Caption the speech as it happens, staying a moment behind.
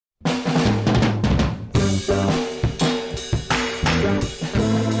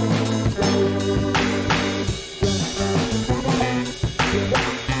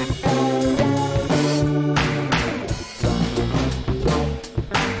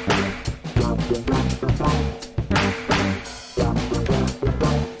Hello,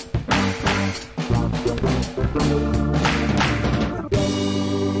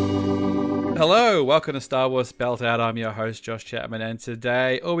 welcome to Star Wars Spelt Out. I'm your host, Josh Chapman, and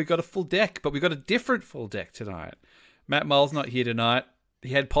today, we got a full deck, but we got a different full deck tonight. Matt Mull's not here tonight.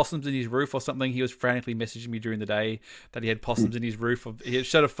 He had possums in his roof or something. He was frantically messaging me during the day that he had possums in his roof. He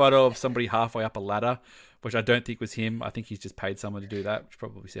showed a photo of somebody halfway up a ladder, which I don't think was him. I think he's just paid someone to do that, which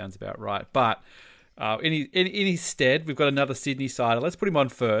probably sounds about right. But in his stead, we've got another Sydney sider. Let's put him on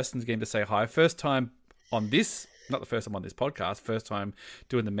first and get him to say hi. First time on this, not the first time on this podcast, first time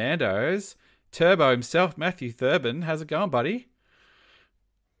doing the Mandos. Turbo himself, Matthew Thurbon. How's it going, buddy?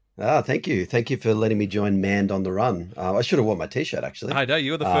 Thank you. Thank you for letting me join Manned on the Run. I should have worn my T-shirt, actually. I know,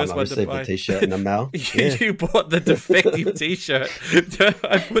 you were the first one to buy. I received the T-shirt in the mail. You bought the defective T-shirt.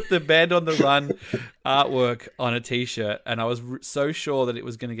 I put the Manned on the Run artwork on a T-shirt, and I was so sure that it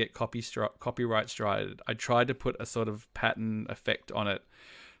was going to get copyright striked. I tried to put a sort of pattern effect on it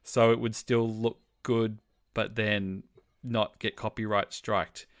so it would still look good, but then not get copyright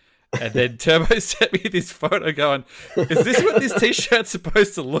striked. And then Turbo sent me this photo going, is this what this T-shirt's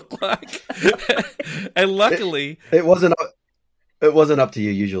supposed to look like? And luckily... It wasn't up to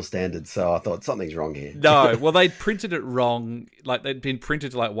your usual standards, so I thought something's wrong here. No, well, they'd printed it wrong. Like, they'd been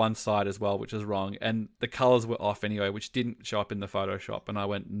printed to, like, one side as well, which was wrong. And the colours were off anyway, which didn't show up in the Photoshop. And I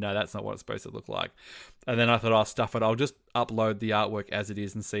went, no, that's not what it's supposed to look like. And then I thought, I'll stuff it. I'll just upload the artwork as it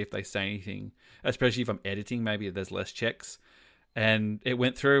is and see if they say anything. Especially if I'm editing, maybe there's less checks. And it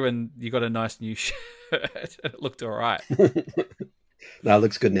went through, and you got a nice new shirt. It looked all right. No, it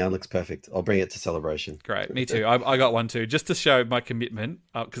looks good now. It looks perfect. I'll bring it to Celebration. Great. Me too. I got one too, just to show my commitment.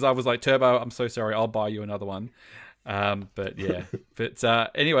 Because I was like, Turbo, I'm so sorry. I'll buy you another one. But yeah. But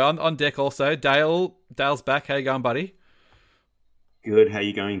anyway, on deck also, Dale's back. How you going, buddy? Good. How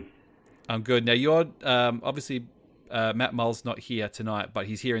you going? I'm good. Now, you're obviously Matt Mull's not here tonight, but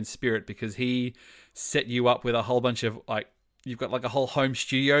he's here in spirit because he set you up with a whole bunch of like, you've got like a whole home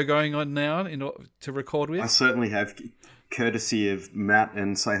studio going on now to record with. I certainly have, courtesy of Matt,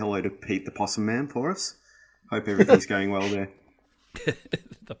 and say hello to Pete the Possum Man for us. Hope everything's going well there.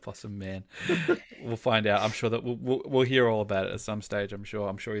 The Possum Man. We'll find out. I'm sure that we'll hear all about it at some stage. I'm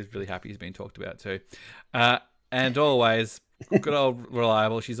sure he's really happy he's being talked about too. And always, good old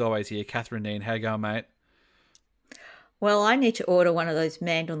reliable. She's always here. Catherine Kneen. How you going, mate? Well, I need to order one of those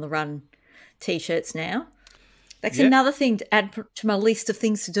Manned on the Run T-shirts now. That's another thing to add to my list of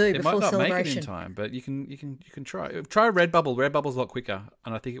things to do before Celebration. It might not make it in time, but you can try. Try Redbubble. Redbubble's a lot quicker,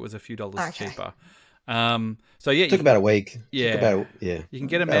 and I think it was a few dollars cheaper. So yeah, it took about a week. Yeah, You can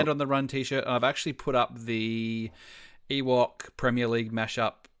get a Manned on the Run T-shirt. I've actually put up the Ewok Premier League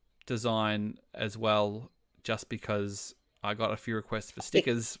mashup design as well, just because I got a few requests for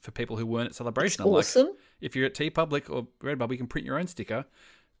stickers for people who weren't at Celebration. Awesome. Like, if you're at TeePublic or Redbubble, you can print your own sticker.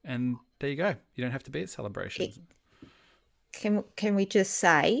 And there you go. You don't have to be at Celebration. Can we just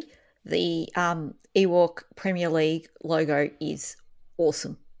say the Ewok Premier League logo is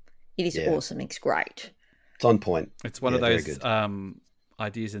awesome. It is awesome. It's great. It's on point. It's one of those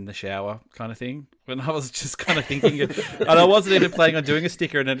ideas in the shower kind of thing. When I was just kind of thinking, and I wasn't even planning on doing a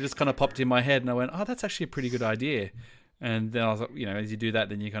sticker, and it just kind of popped in my head, and I went, "Oh, that's actually a pretty good idea." And then I was like, as you do that,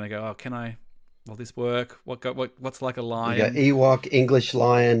 then you kind of go, "Oh, can I? Will this work? What's like a lion?" You got Ewok, English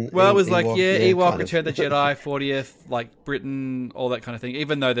lion. Well, it was Ewok, Return of the Jedi, 40th, like Britain, all that kind of thing.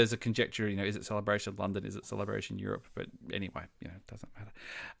 Even though there's a conjecture, is it Celebration London? Is it Celebration Europe? But anyway, it doesn't matter.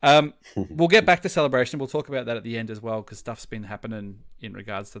 We'll get back to Celebration. We'll talk about that at the end as well, because stuff's been happening in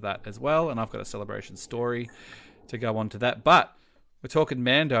regards to that as well. And I've got a Celebration story to go on to that. But we're talking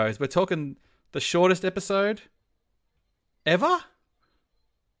Mandos. We're talking the shortest episode ever.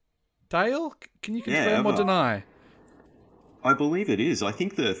 Dale, can you confirm or deny? I believe it is. I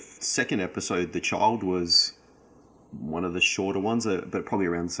think the second episode, The Child, was one of the shorter ones, but probably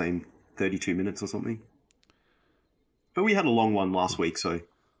around the same 32 minutes or something. But we had a long one last week, so...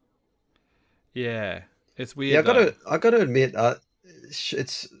 Yeah, it's weird. Yeah, I got to admit,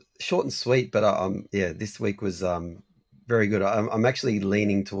 it's short and sweet, but this week was very good. I'm actually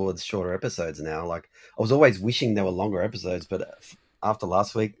leaning towards shorter episodes now. Like, I was always wishing there were longer episodes, but after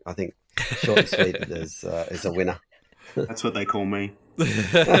last week, I think short and sweet is a winner. That's what they call me. Well,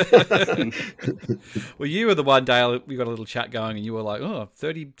 you were the one, Dale, we got a little chat going, and you were like,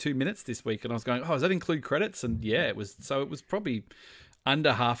 32 minutes this week. And I was going, does that include credits? And yeah, it was. So it was probably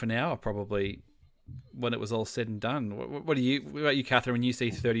under half an hour, probably, when it was all said and done. What about you, Catherine, when you see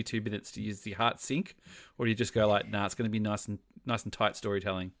 32 minutes, do you use the heart sink? Or do you just go like, nah, it's going to be nice and tight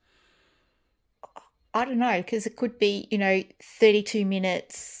storytelling? I don't know, because it could be, 32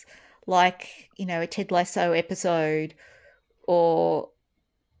 minutes like, a Ted Lasso episode or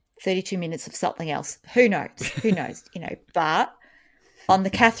 32 minutes of something else. Who knows? Who knows? But on the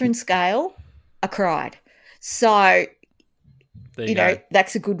Catherine scale, I cried. So,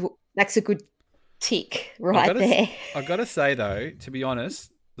 that's a good tick there. I've got to say though, to be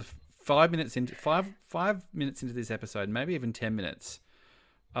honest, the 5 minutes into this episode, maybe even 10 minutes,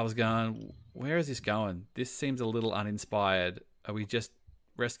 I was going, where is this going? This seems a little uninspired. Are we just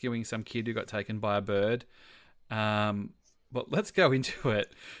rescuing some kid who got taken by a bird? But let's go into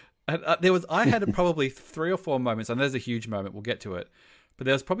it. And I had probably 3 or 4 moments, and there's a huge moment. We'll get to it. But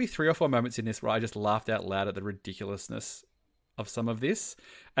there was probably 3 or 4 moments in this where I just laughed out loud at the ridiculousness of some of this.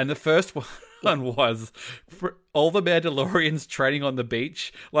 And the first one was for all the Mandalorians training on the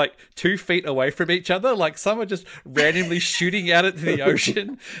beach, like 2 feet away from each other, like some are just randomly shooting out into the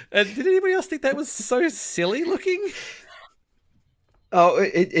ocean. And did anybody else think that was so silly looking? Oh,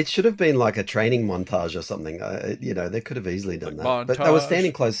 it should have been like a training montage or something. They could have easily done that. Montage. But they were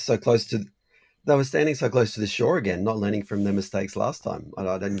standing so close to the shore again, not learning from their mistakes last time.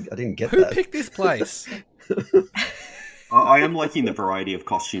 I didn't get that. Who picked this place? I am liking the variety of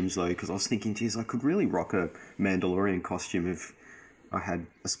costumes though, because I was thinking, geez, I could really rock a Mandalorian costume if I had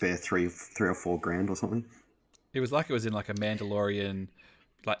a spare three or four grand or something. It was in like a Mandalorian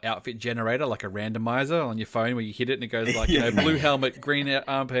outfit generator, like a randomizer on your phone where you hit it and it goes like, blue helmet, green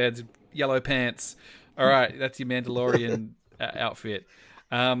arm pads, yellow pants. All right, that's your Mandalorian outfit.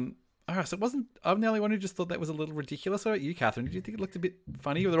 All right, so I'm the only one who just thought that was a little ridiculous. How about you, Catherine? Did you think it looked a bit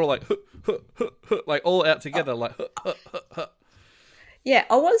funny? They're all like, like all out together, like. Yeah,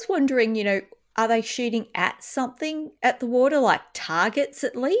 I was wondering, are they shooting at something at the water, like targets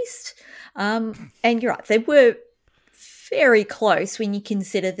at least? And you're right, they were very close when you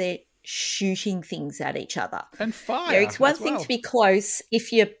consider they're shooting things at each other. And fire. It's one thing to be close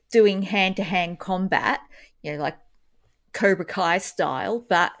if you're doing hand-to-hand combat, like Cobra Kai style,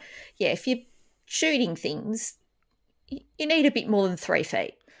 but if you're shooting things, you need a bit more than 3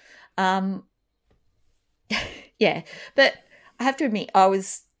 feet. But I have to admit, I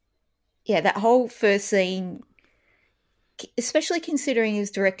was, that whole first scene, especially considering it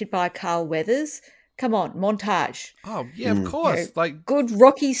was directed by Carl Weathers. Come on, montage. Oh yeah, of course, like good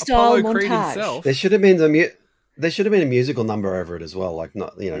Rocky style Apollo Creed montage. Himself. There should have been a musical number over it as well, like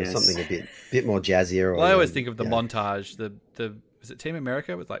not something a bit more jazzier. I always think of the montage. The is it Team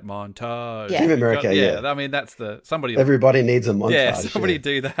America with like montage? Yeah. Team America, yeah. I mean that's somebody. Everybody needs a montage. Yeah, somebody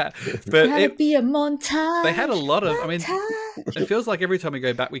do that. But it'd be a montage. They had a lot of. I mean, it feels like every time we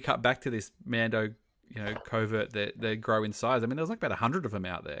go back, we cut back to this Mando, covert that they grow in size. I mean, there was like about 100 of them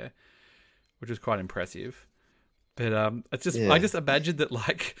out there, which was quite impressive. But it's just I just imagined that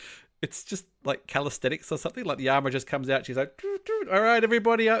like it's just like calisthenics or something. Like the armor just comes out. She's like, all right,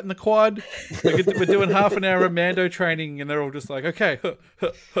 everybody out in the quad. We're doing half an hour of Mando training, and they're all just like, okay.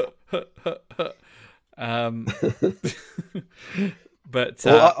 But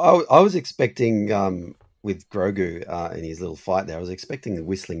I was expecting with Grogu in his little fight there, I was expecting the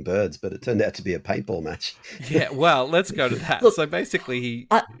whistling birds, but it turned out to be a paintball match. Yeah, well, let's go to that. Look, so basically,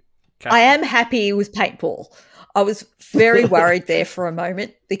 I am happy it was paintball. I was very worried there for a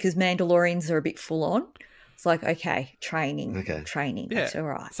moment because Mandalorians are a bit full on. It's like, okay, training. Yeah. That's all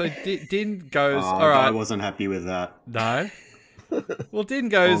right. So Din goes, all right. I wasn't happy with that. No? Well, Din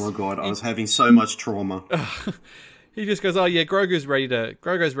goes... Oh, my God. I was having so much trauma. He just goes, oh, yeah, Grogu's ready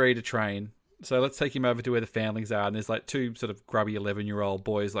to train. So let's take him over to where the Foundlings are. And there's like 2 sort of grubby 11-year-old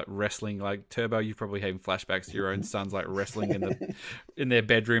boys like wrestling. Like Turbo, you're probably having flashbacks to your own sons like wrestling in their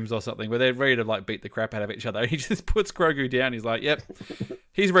bedrooms or something where they're ready to like beat the crap out of each other. He just puts Grogu down. He's like, yep,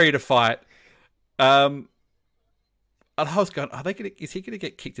 he's ready to fight. And I was going, is he going to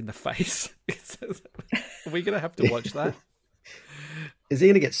get kicked in the face? Are we going to have to watch that? Is he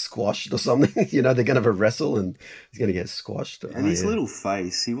going to get squashed or something? They're going to have a wrestle and he's going to get squashed. And his little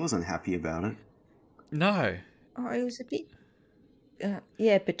face, he wasn't happy about it. No. Oh, it was a bit,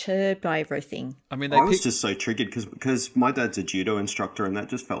 perturbed by everything. I mean, I was just so triggered because my dad's a judo instructor and that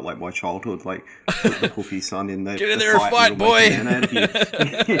just felt like my childhood. Like, put the hoofy son in there. Get in there and fight, boy!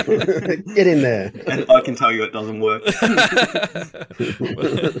 Get in there. And I can tell you it doesn't work.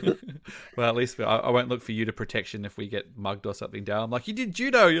 Well, at least I won't look for you to protection if we get mugged or something down. I'm like, you did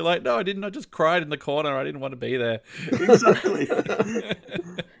judo. You're like, no, I didn't. I just cried in the corner. I didn't want to be there. Exactly.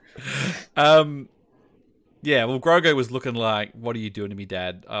 Yeah, well, Grogu was looking like, what are you doing to me,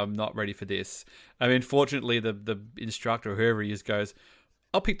 Dad? I'm not ready for this. I mean, fortunately, the instructor, whoever he is, goes,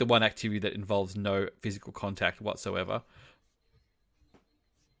 I'll pick the one activity that involves no physical contact whatsoever.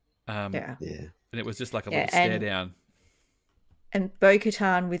 Yeah. And it was just like a little stare down. and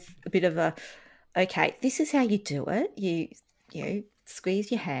Bo-Katan with a bit of a, okay, this is how you do it. You know,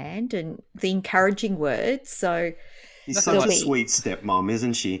 squeeze your hand and the encouraging words. So She's Nothing such a like- sweet stepmom,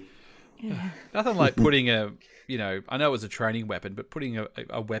 isn't she? Nothing like putting a, I know it was a training weapon, but putting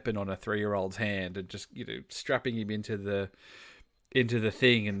a weapon on a 3-year-old's hand and just, strapping him into the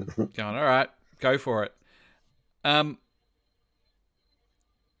thing and going, all right, go for it.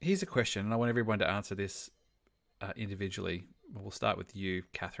 Here's a question, and I want everyone to answer this individually. We'll start with you,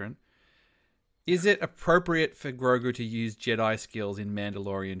 Catherine. Is it appropriate for Grogu to use Jedi skills in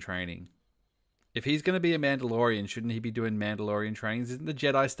Mandalorian training? If he's going to be a Mandalorian, shouldn't he be doing Mandalorian trainings? Isn't the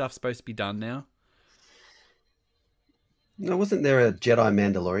Jedi stuff supposed to be done now? No, wasn't there a Jedi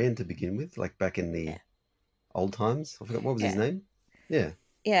Mandalorian to begin with, like back in the old times? I forgot what was his name. Yeah,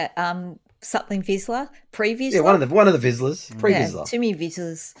 something Vizsla, pre-Vizsla. yeah, one of the Vizslers, pre-Vizsler, too many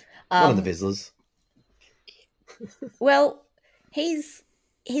Vizslers. one of the Vizslers. Well, he's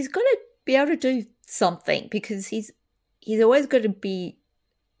got to be able to do something because he's always got to be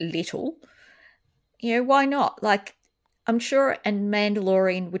little. Why not? Like, I'm sure a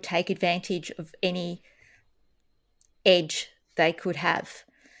Mandalorian would take advantage of any edge they could have.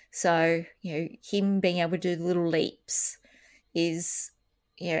 So, him being able to do little leaps is,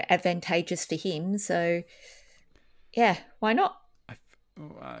 advantageous for him. So, yeah, why not?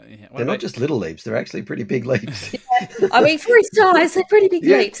 They're not just little leaps; they're actually pretty big leaps. I mean, for his size, they're pretty big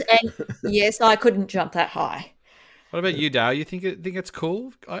Yeah. leaps. And yes, I couldn't jump that high. What about you, Dale? You think it's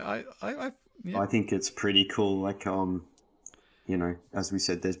cool? Yeah. I think it's pretty cool. Like, as we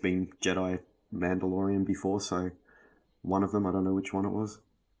said, there's been Jedi Mandalorian before, so one of them, I don't know which one it was.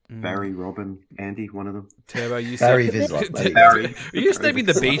 Barry, Robin, Andy, one of them. Turbo, you Barry said... Vizsla. There you go. Barry. Are you just naming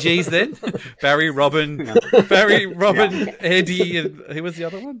the Bee Gees then? Barry, Robin, Eddie, and who was the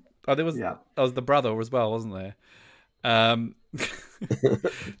other one? Oh, there was. Yeah. That was the brother as well, wasn't there?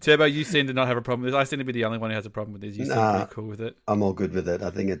 Turbo, you seem to not have a problem with this. I seem to be the only one who has a problem with this. You seem pretty cool with it. I'm all good with it. I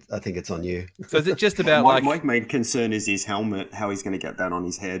think it's on you. So is it just about My main concern is his helmet, how he's going to get that on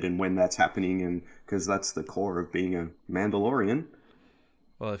his head and when that's happening, and because that's the core of being a Mandalorian.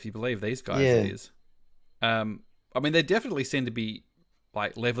 Well, if you believe these guys, Yeah. it is. I mean, they definitely seem to be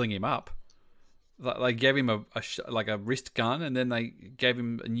like leveling him up. They gave him a wrist gun, and then they gave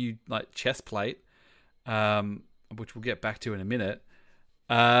him a new chest plate, which we'll get back to in a minute.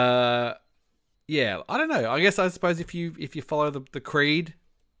 Yeah, I don't know. I suppose if you follow the creed,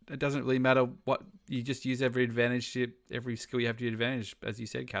 it doesn't really matter what you just use every skill you have to your advantage, as you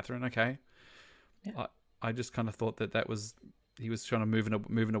said, Catherine. Okay, yeah. I just kind of thought that was he was trying to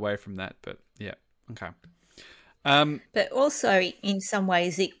moving away from that, but yeah, okay. But also, in some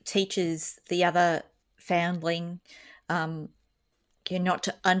ways, it teaches the other Foundling not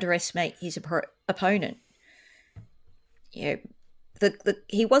to underestimate his opponent.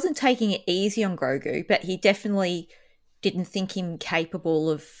 He wasn't taking it easy on Grogu, but he definitely didn't think him capable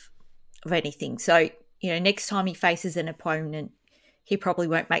of anything. So, next time he faces an opponent, he probably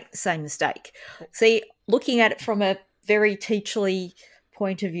won't make the same mistake. See, looking at it from a very teacherly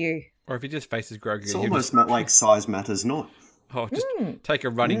point of view. Or if he just faces Grogu, It's almost like size matters not. just take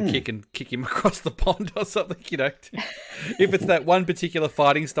a running kick and kick him across the pond or something, If it's that one particular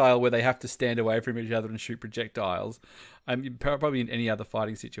fighting style where they have to stand away from each other and shoot projectiles, probably in any other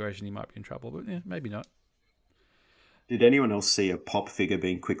fighting situation he might be in trouble, but yeah, maybe not. Did anyone else see a pop figure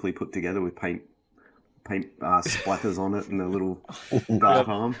being quickly put together with paint splatters on it and a little dart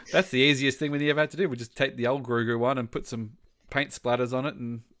arm? That's the easiest thing we ever had to do. We just take the old Grogu one and put some paint splatters on it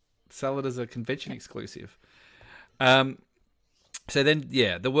and sell it as a convention exclusive. So then,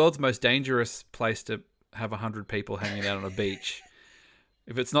 yeah, the world's most dangerous place to have 100 people hanging out on a beach.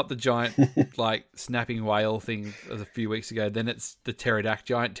 If it's not the giant, snapping whale thing of a few weeks ago, then it's the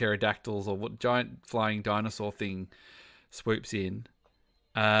giant pterodactyls or what giant flying dinosaur thing swoops in.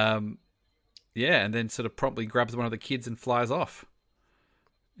 And then sort of promptly grabs one of the kids and flies off.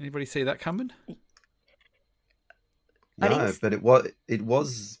 Anybody see that coming? No, but it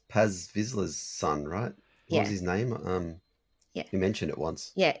was Paz Vizsla's son, right? What was his name? Yeah. You mentioned it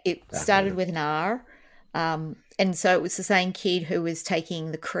once. Yeah, it started with an R. And so it was the same kid who was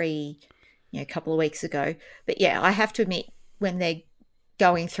taking the Kree, a couple of weeks ago. But yeah, I have to admit, when they're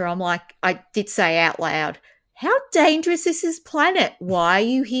going through, I'm like, I did say out loud, how dangerous is this planet? Why are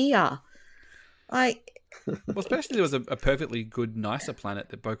you here? Well, especially there was a perfectly good, nicer planet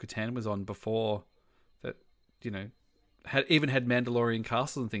that Bo-Katan was on before that, had Mandalorian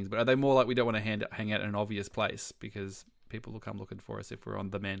castles and things. But are they more like we don't want to hang out in an obvious place because people will come looking for us if we're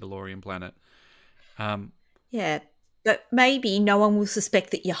on the Mandalorian planet? Yeah, but maybe no one will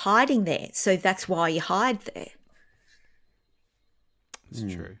suspect that you're hiding there, so that's why you hide there. It's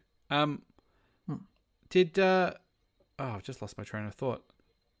Mm. true. Hmm. I've just lost my train of thought.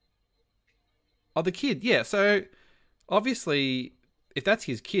 Oh, the kid. Yeah. So obviously, if that's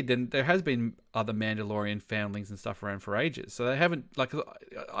his kid, then there has been other Mandalorian foundlings and stuff around for ages. So they haven't, like,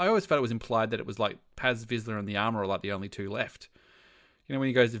 I always felt it was implied that it was like Paz Vizsla and the Armor are like the only two left. You know, when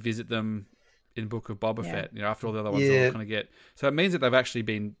he goes to visit them in Book of Boba Yeah. Fett, you know, after all the other ones Yeah. all kind of get. So it means that they've actually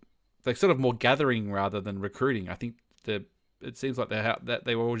been, like, sort of more gathering rather than recruiting. I think it seems like that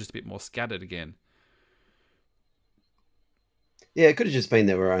they were all just a bit more scattered again. Yeah, it could have just been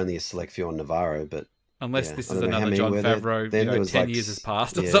there were only a select few on Navarro, but Unless yeah, this I is don't know how another many Jon were there. Favreau, Then there was 10 like years has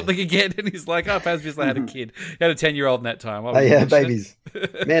passed or yeah. something again, and he's like, oh, Paz Vizsla had a kid. He had a 10-year-old in that time. Oh yeah, babies,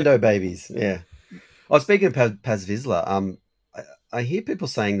 Mando babies. Yeah. Oh, speaking of Paz Vizsla, I hear people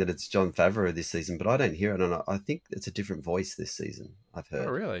saying that it's Jon Favreau this season, but I don't hear it, and I think it's a different voice this season. I've heard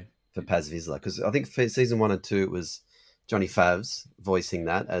Oh, really? for Paz Vizsla, because I think for season 1 and 2 it was Johnny Favs voicing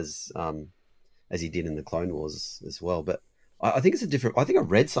that as he did in the Clone Wars as well. But I think it's a different. I think I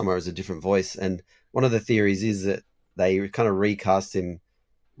read somewhere as a different voice, and one of the theories is that they kind of recast him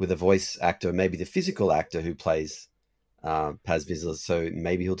with a voice actor, maybe the physical actor who plays Paz Vizsla. So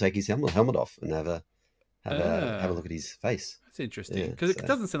maybe he'll take his helmet off and have a look at his face. That's interesting, Yeah, because so it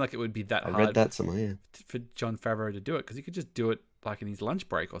doesn't seem like it would be that I hard read that somewhere. Yeah. for Jon Favreau to do it, because he could just do it like in his lunch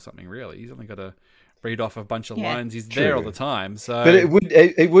break or something. Really, he's only got to read off a bunch of Yeah. lines. He's True. there all the time. So, But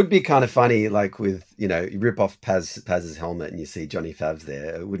it would be kind of funny, like with you rip off Paz's helmet and you see Johnny Favs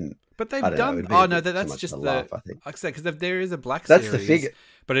there. It wouldn't. but they've I don't know, done. it'd be Oh a no, bit too that's much just of a the. laugh, I think. Like I said, because there is a black That's series, the figure.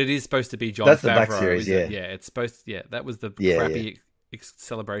 but it is supposed to be Jon That's Favreau. the black series, isn't it? yeah. Yeah, it's supposed. Yeah, that was the Yeah, crappy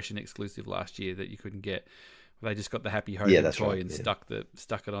Celebration exclusive last year that you couldn't get. They just got the Happy Hogan Yeah, that's toy right, and yeah.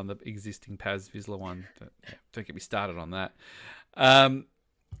 stuck it on the existing Paz Vizsla one. Don't get me started on that.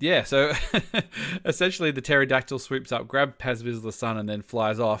 Yeah, so essentially the pterodactyl swoops up, grab Paz Vizsla's son, and then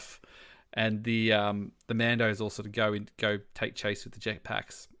flies off. And the Mandos all sort of go take chase with the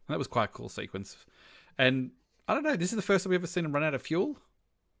jetpacks. And that was quite a cool sequence. And I don't know, this is the first time we've ever seen them run out of fuel.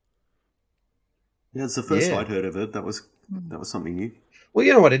 Yeah, it's the first Yeah. I'd heard of it. That was something new. Well,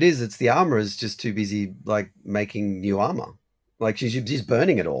 you know what it is? It's the armor is just too busy like making new armor. Like she's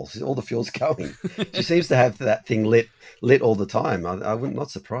burning it all. All the fuel's going. She seems to have that thing lit all the time. I'm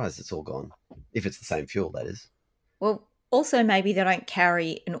not surprised it's all gone. If it's the same fuel, that is. Well, also maybe they don't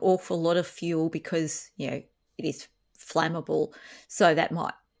carry an awful lot of fuel because, it is flammable. So that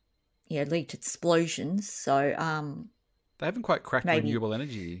might, lead to explosions. So, They haven't quite cracked Maybe. renewable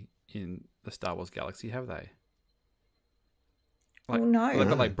energy in the Star Wars galaxy, have they? well, no. They've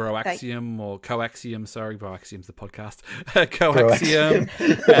got like No. Broaxium or Coaxium. Sorry, Broaxium's the podcast. Coaxium.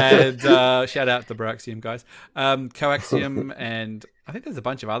 And shout out to the Broaxium guys. Coaxium, and I think there's a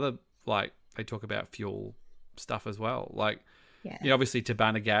bunch of other, like, they talk about fuel stuff as well. Like, Yeah. obviously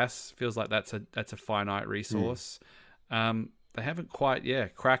Tabana gas feels like that's a finite resource. They haven't quite,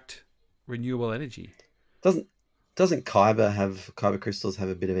 cracked renewable energy. Doesn't Kyber crystals have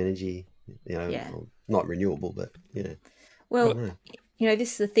a bit of energy? Yeah. Well, not renewable, but Well, don't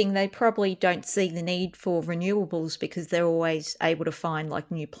this is the thing. They probably don't see the need for renewables because they're always able to find like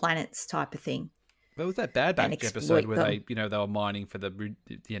new planets type of thing. There was that Bad And Batch episode exploit where them. they were mining for the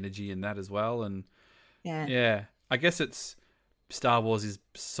energy in that as well, and Yeah. yeah, I guess it's Star Wars is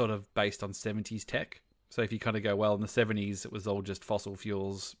sort of based on 70s tech. So if you kind of go, well, in the 70s it was all just fossil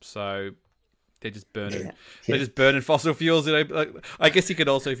fuels, so they're just burning. Yeah. They're just burning fossil fuels. Like, I guess you could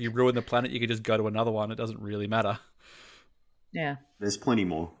also, if you ruin the planet, you could just go to another one. It doesn't really matter. Yeah. There's plenty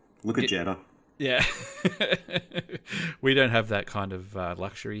more. Look at Jeddah. Yeah, we don't have that kind of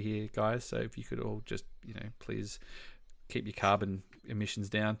luxury here, guys. So if you could all just, please keep your carbon emissions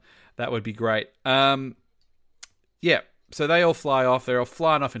down, that would be great. Yeah. So they all fly off. They're all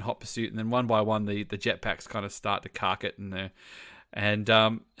flying off in hot pursuit, and then one by one, the jetpacks kind of start to cark it, and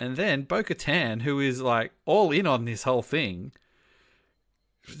then Bo-Katan, who is like all in on this whole thing,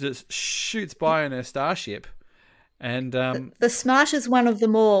 just shoots by in her starship, and The smartest one of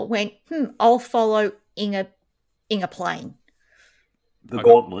them all went, I'll follow in a plane. The I got-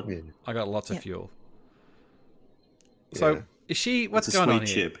 gauntlet. Yeah. I got lots of Yeah. fuel. So Yeah. is she? What's It's a going on sweet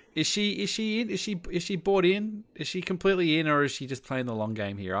here? ship. Is she in? Is she bought in? Is she completely in, or is she just playing the long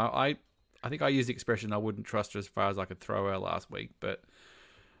game here? I think I used the expression I wouldn't trust her as far as I could throw her last week, but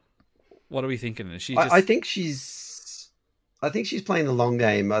what are we thinking? Is she just? I think she's playing the long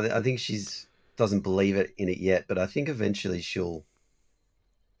game. I think she's doesn't believe in it yet, but I think eventually she'll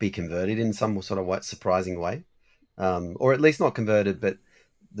be converted in some sort of surprising way, or at least not converted, but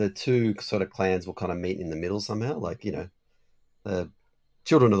the two sort of clans will kind of meet in the middle somehow. Like the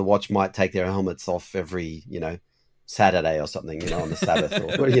Children of the Watch might take their helmets off every Saturday or something, on the Sabbath,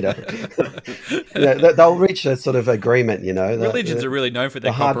 or they'll reach a sort of agreement. Religions are really known for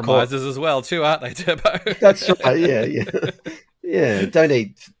their compromises as well, too, aren't they, Turbo? That's right. Yeah. Don't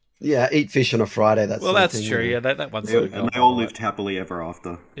eat. Yeah, eat fish on a Friday. That's true. Yeah, that one's and they all lived happily ever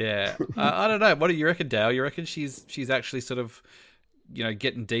after. Yeah, I don't know. What do you reckon, Dale? You reckon she's actually sort of,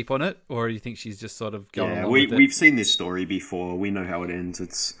 getting deep on it, or do you think she's just sort of going? Yeah, we've seen this story before. We know how it ends.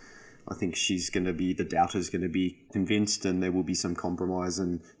 I think the doubter's going to be convinced, and there will be some compromise,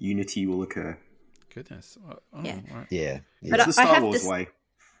 and unity will occur. Goodness. Yeah. Right. Yeah. It's the Star Wars way.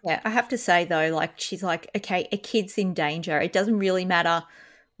 Yeah, I have to say though, she's like, okay, a kid's in danger. It doesn't really matter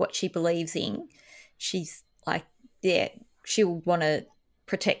what she believes in. She's like, she'll want to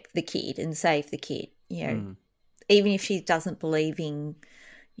protect the kid and save the kid, even if she doesn't believe in,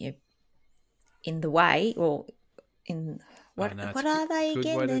 in the way or in what are they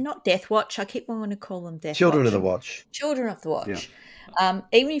again? They're not Death Watch. I keep wanting to call them Death Children Watch. of the Watch. Children of the Watch. Yeah.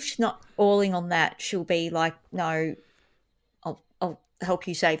 Even if she's not alling on that, she'll be like, no, I'll help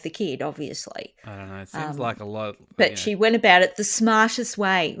you save the kid, obviously. I don't know. It seems like a lot. But she went about it the smartest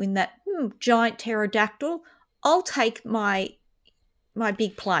way. In that giant pterodactyl, I'll take my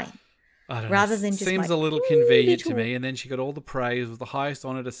big plane. I don't rather know. than just seems a little convenient to me. And then she got all the praise, was the highest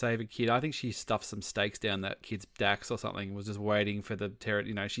honor to save a kid. I think she stuffed some stakes down that kid's dax or something, and was just waiting for the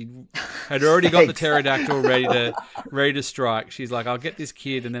she had already got the pterodactyl ready to strike. She's like, I'll get this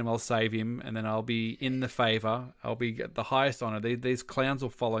kid and then I'll save him, and then I'll be in the favor. I'll be at the highest honor. These clowns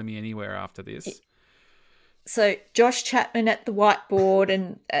will follow me anywhere after this. So Josh Chapman at the whiteboard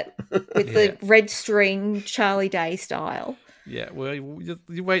and with the red string, Charlie Day style. Yeah, well,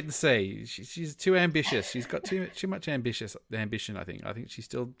 you wait and see. She's too ambitious. She's got too much ambition, I think. I think she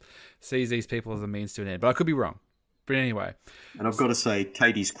still sees these people as a means to an end. But I could be wrong. But anyway. And I've got to say,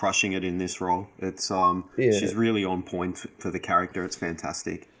 Katie's crushing it in this role. It's she's really on point for the character. It's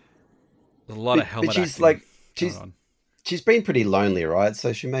fantastic. There's a lot of helmet but she's acting. She's been pretty lonely, right?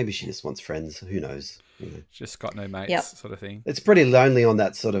 So she just wants friends. Who knows? Just got no mates, sort of thing. It's pretty lonely on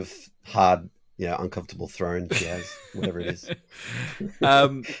that sort of hard, uncomfortable throne she has, whatever it is.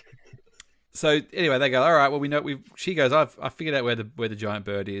 So anyway, they go, all right, well, we know she goes, I figured out where the giant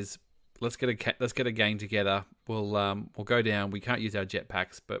bird is. Let's get a gang together. We'll go down. We can't use our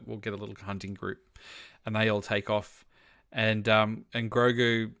jetpacks, but we'll get a little hunting group, and they all take off. And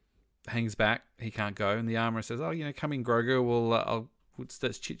Grogu hangs back. He can't go, and the armorer says, "Oh, come in, Grogu. We'll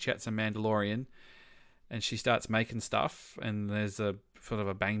let's chit chat some Mandalorian." And she starts making stuff, and there's a sort of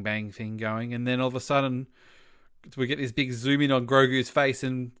a bang bang thing going, and then all of a sudden we get this big zoom in on Grogu's face,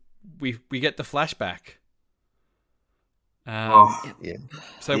 and we get the flashback.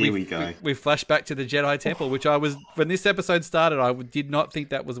 So we go. We flash back to the Jedi Temple, which when this episode started, I did not think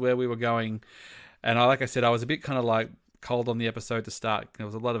that was where we were going, and like I said, I was a bit kind of like cold on the episode to start. There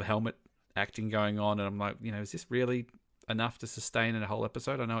was a lot of helmet acting going on, and I'm like, is this really enough to sustain in a whole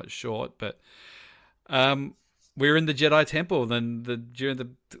episode? I know it's short, but we're in the Jedi Temple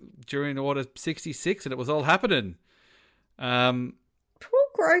during Order 66, and it was all happening. Poor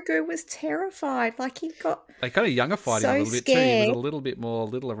Grogu was terrified. Like they kind of youngified him a little bit too. He was a little bit more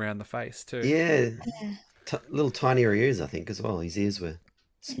little around the face too. Yeah. Little tinier ears, I think, as well. His ears were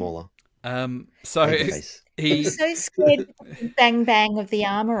smaller. So he was so scared of the bang bang of the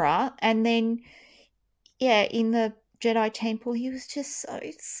armorer, and then in the Jedi Temple, he was just so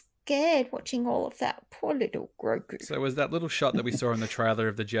scared watching all of that. Poor little Grogu. So it was that little shot that we saw in the trailer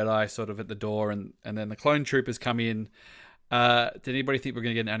of the Jedi sort of at the door, and then the clone troopers come in. Did anybody think we're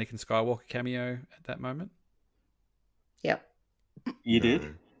going to get an Anakin Skywalker cameo at that moment? Yep. You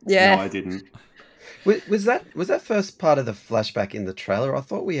did? Yeah. No, I didn't. Was that first part of the flashback in the trailer? I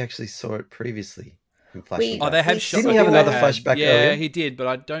thought we actually saw it previously. They had shots. Didn't he have another flashback? Yeah, earlier? He did, but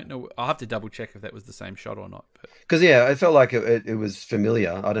I don't know. I'll have to double check if that was the same shot or not. Because it felt like it was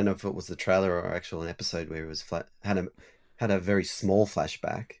familiar. I don't know if it was the trailer or actual episode where it was had a very small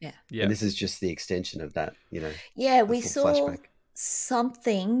flashback. Yeah. And this is just the extension of that. Yeah, we saw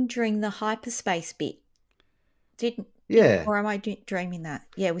something during the hyperspace bit. Or am I dreaming that?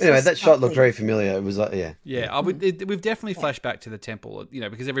 Yeah. Anyway, that shot looked very familiar. It was like, we've definitely flashed back to the temple,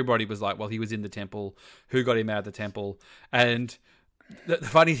 because everybody was like, well, he was in the temple. Who got him out of the temple? And the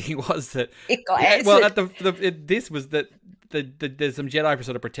funny thing was that it got answered. This was that there's some Jedi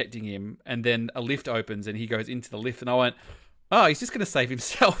sort of protecting him, and then a lift opens and he goes into the lift, and I went, oh, he's just going to save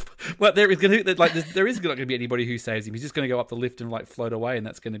himself. Well, there is not going to be anybody who saves him. He's just going to go up the lift and float away, and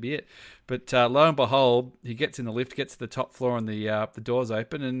that's going to be it. But lo and behold, he gets in the lift, gets to the top floor, and the doors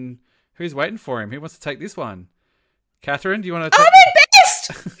open, and who's waiting for him? Who wants to take this one? Catherine, do you want to? I'm in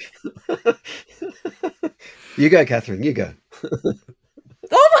best. You go, Catherine. You go.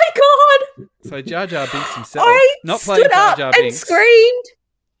 Oh my god! So Jar Jar Binks himself, I not playing stood Jar up Jar and Binks. screamed.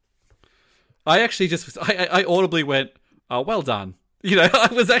 I actually just, I audibly went, "Oh, well done." You know, I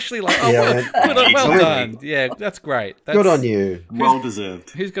was actually like, "Oh, Yeah, well done." Yeah, that's great. That's, Good on you. Well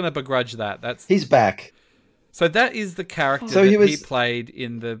deserved. Who's going to begrudge that? That's He's back. so. That is the character So that he he was- played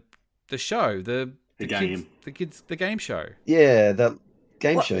in the show, the game. the game show. Yeah, that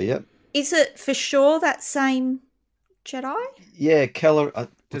game What? show. Yep. Is it for sure that same Jedi? Yeah, Keller.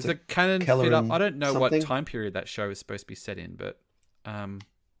 Does the canon fit Kelleran up? I don't know something? what time period that show is supposed to be set in, but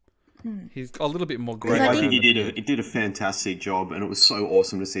Hmm. he's a little bit more Because grey. I I think didn't- he did a fantastic job, and it was so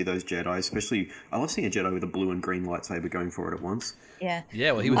awesome to see those Jedi. Especially, I love seeing a Jedi with a blue and green lightsaber going for it at once. Yeah.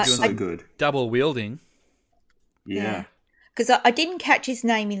 Yeah, well, he It was was doing so the good. double wielding. Yeah. Because I didn't catch his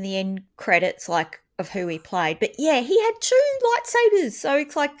name in the end credits, like, of who he played. But yeah, he had 2 lightsabers. So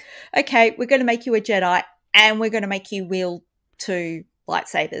it's like, okay, we're going to make you a Jedi and we're going to make you wield 2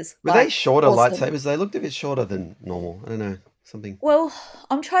 lightsabers. Were Like, they shorter awesome. lightsabers? They looked a bit shorter than normal. I don't know. Something. Well,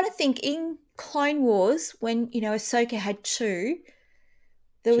 I'm trying to think. In Clone Wars, when, Ahsoka had 2,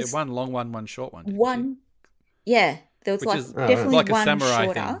 there She was had one long one short one. didn't she? one. Yeah, there was Which like is definitely like a one samurai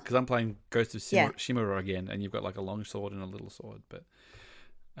shorter. thing, because I'm playing Ghost of Yeah. Shimura again, and you've got like a long sword and a little sword. But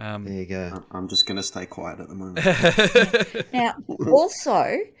There you go. I'm just going to stay quiet at the moment. Now,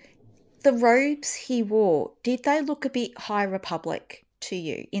 also, the robes he wore, did they look a bit High Republic to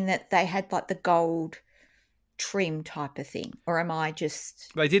you in that they had like the gold trim type of thing? Or am I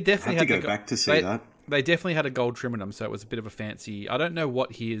just... they did I definitely have to have go the back to see they, that. They definitely had a gold trim on them, so it was a bit of a fancy. I don't know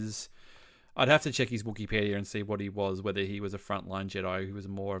what his. I'd have to check his Wikipedia and see what he was, whether he was a frontline Jedi who was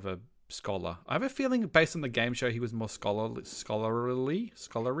more of a scholar. I have a feeling, based on the game show, he was more scholarly,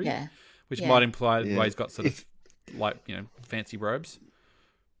 Yeah. which Yeah. might imply Yeah. why he's got sort of like fancy robes.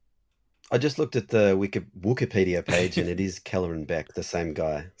 I just looked at the Wikipedia page, and it is Kelleran Beck, the same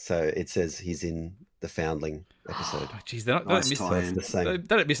guy. So it says he's in the Foundling episode. Oh, geez, they don't, Nice miss, So tie it's in. the same. they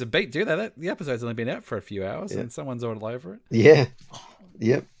don't miss a beat, do they? The episode's only been out for a few hours, Yeah. and someone's all over it. Yeah.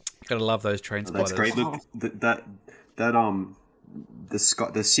 Yep. Gotta love those train Oh, that's spotters. great. Look,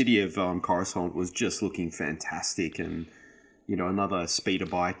 the city of Coruscant was just looking fantastic, and another speeder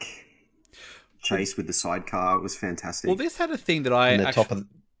bike chase with the sidecar. It was fantastic. Well, this had a thing that I And the actually. top of.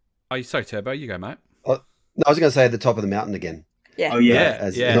 Oh, you sorry, Turbo. You go, mate. No, I was going to say at the top of the mountain again. Yeah. oh yeah, Yeah,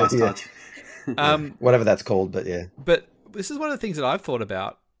 as- yeah. nice yeah. touch. Whatever that's called, but yeah. But this is one of the things that I've thought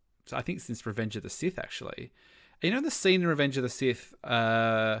about. So I think since Revenge of the Sith, actually, the scene in Revenge of the Sith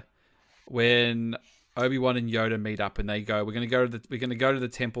when Obi-Wan and Yoda meet up and they go, we're going to go to the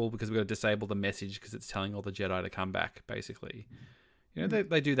temple because we're going to disable the message because it's telling all the Jedi to come back. Basically,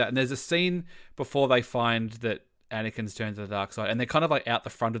 they do that, and there's a scene before they find that Anakin's turned to the dark side, and they're kind of like out the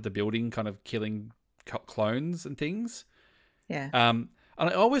front of the building, kind of killing clones and things. Yeah. And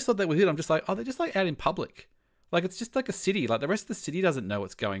I always thought that was it. I'm just like, oh, they're just like out in public. Like, it's just like a city. Like, the rest of the city doesn't know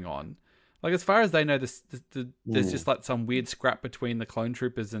what's going on. Like, as far as they know, there's just like some weird scrap between the clone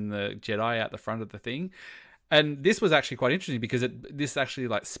troopers and the Jedi out the front of the thing. And this was actually quite interesting because this actually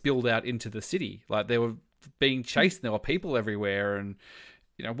like spilled out into the city. Like, they were being chased and there were people everywhere. And,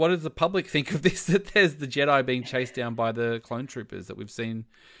 what does the public think of this? That there's the Jedi being chased down by the clone troopers that we've seen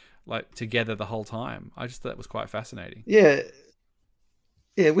like together the whole time. I just thought that was quite fascinating. Yeah.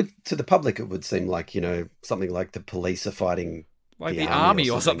 Yeah, to the public, it would seem like, something like the police are fighting Like the the army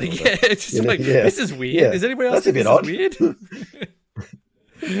or something, something. or Yeah, it's just like, yeah. this is weird. Yeah. Is anybody else That's a think bit this is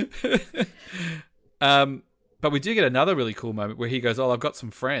weird? But we do get another really cool moment where he goes, "Oh, I've got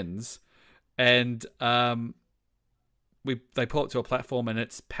some friends," and they pull it to a platform, and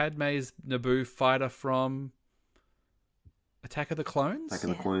it's Padme's Naboo fighter from Attack of the Clones. Back in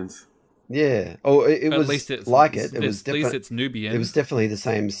the clones. Yeah. Oh, it At was least it's like it. It at was least different. it's Nubian. It was definitely the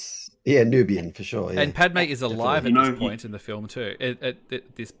same. Yeah, Nubian for sure. Yeah. And Padme is alive definitely. at this point in the film too. At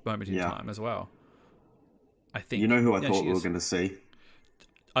this moment in Yeah. time as well. I think. You know who I Yeah, thought she we were is. going to see?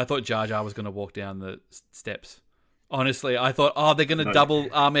 I thought Jar Jar was going to walk down the steps. Honestly, I thought, they're going to No. double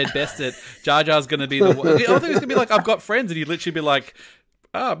Ahmed Best it. Jar Jar's going to be the one. I thought he was going to be like, I've got friends. And he'd literally be like,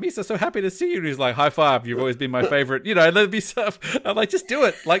 Misa, so happy to see you. And he's like, high five. You've always been my favorite. There'd be stuff. I'm like, just do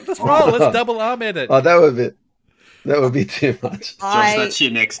it. Like, let's roll. Let's double Ahmed it. Oh, that would be too much. Josh, that's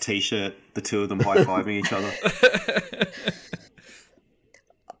your next T-shirt. The two of them high-fiving each other.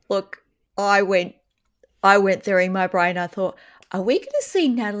 Look, I went there in my brain. I thought, are we going to see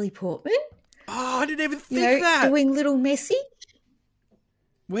Natalie Portman? I didn't even think that. Doing Little Messy?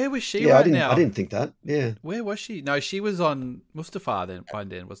 Where was she Yeah, right I didn't think that. Yeah. Where was she? No, she was on Mustafar by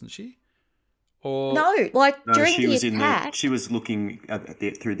then, wasn't she? Or No, like No, during she the was attack. she was looking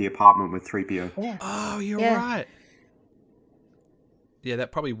through the apartment with 3PO. Yeah. Oh, you're Yeah. right. Yeah,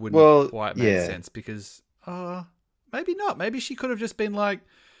 that probably wouldn't Well, quite make yeah. sense because, maybe not. Maybe she could have just been like,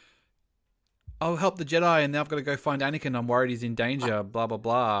 I'll help the Jedi and now I've got to go find Anakin. I'm worried he's in danger, blah, blah,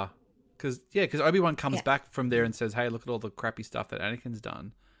 blah. Because Obi-Wan comes Yeah. back from there and says, hey, look at all the crappy stuff that Anakin's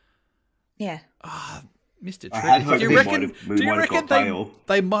done. Yeah. Ah, Mr. I had Trick. hoped Do we you reckon, might have got Bail.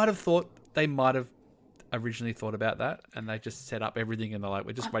 they might have originally thought about that and they just set up everything and they're like,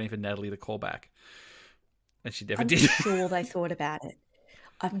 we're just waiting for Natalie to call back. And she never I'm did. sure they thought about it.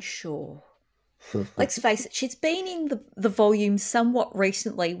 I'm sure. Let's face it, she's been in the volume somewhat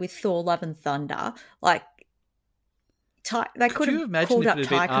recently with Thor: Love and Thunder. Like, they could you have imagine called if up it had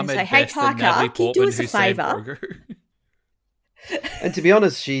been Taika and Ahmed say, "Hey, Best and Natalie Taika, can you do Portman us a who saved favor?" Grogu? And to be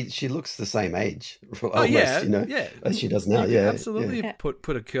honest, she looks the same age. Almost, yeah. as she does now. You could Yeah, absolutely yeah. have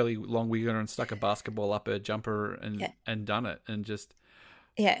put a curly long wig on her and stuck a basketball up her jumper and done it and just.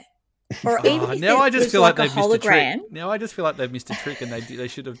 Yeah. Or even if now I just was feel like a they've missed a hologram. trick. Now I just feel like they've missed a trick and they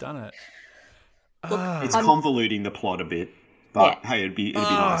should have done it. It's convoluting the plot a bit, but hey, it'd be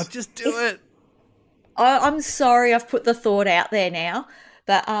nice. Just do it. I'm sorry I've put the thought out there now,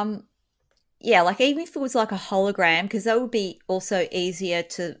 but yeah, like even if it was like a hologram, because that would be also easier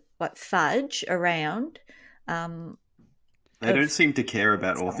to like fudge around. They don't seem to care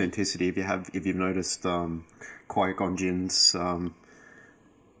about authenticity. If you've noticed, Qui-Gon Jinn's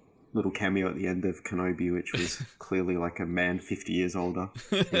little cameo at the end of Kenobi, which was clearly like a man 50 years older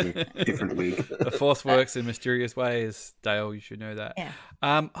in a different wig. The Force works in mysterious ways, Dale. You should know that. Yeah.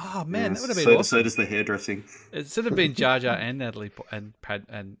 Oh man, that would have been so, awesome. So does the hairdressing. It should have been Jar Jar and Natalie and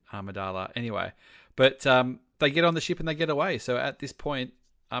Amidala. Anyway, but they get on the ship and they get away. So at this point,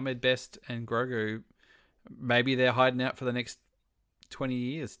 Ahmed Best and Grogu, maybe they're hiding out for the next 20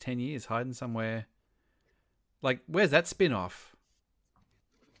 years, 10 years, hiding somewhere. Like, where's that spin-off?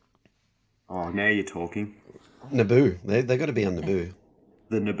 Oh, now you're talking. Naboo. They got to be on Naboo.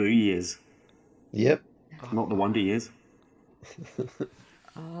 The Naboo years, Yep. not the Wonder years.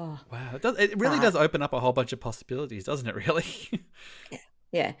 Oh. Wow, it really does open up a whole bunch of possibilities, doesn't it? Really?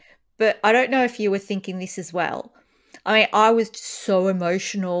 Yeah. But I don't know if you were thinking this as well. I mean, I was just so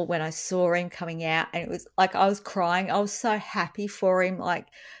emotional when I saw him coming out, and it was like I was crying. I was so happy for him, like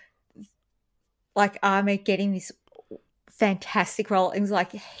Ahmed getting this fantastic role. It was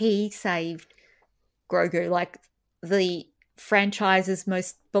like he saved Grogu, like the franchise's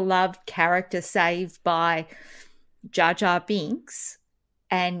most beloved character saved by Jar Jar Binks,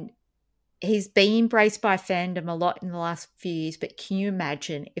 and he's been embraced by fandom a lot in the last few years. But can you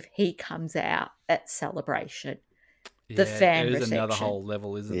imagine if he comes out at Celebration? The fan there's reception. another whole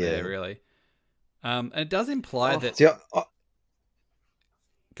level, isn't Yeah. there? Really, and it does imply that. See,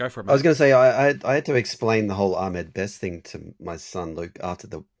 Go for it. I was going to say I had to explain the whole Ahmed Best thing to my son Luke after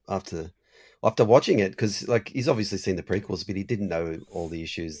watching it, because like he's obviously seen the prequels, but he didn't know all the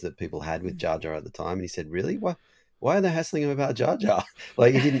issues that people had with Jar Jar at the time, and he said, "Really? Why are they hassling him about Jar Jar?"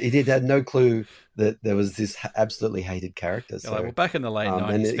 Like he had no clue that there was this absolutely hated character. So well, back in the late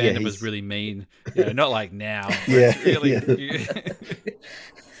 90s, fandom was really mean. Not like now. Yeah, Really. yeah.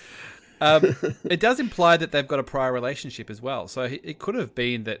 It does imply that they've got a prior relationship as well. So it could have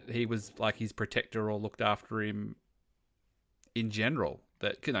been that he was like his protector or looked after him in general.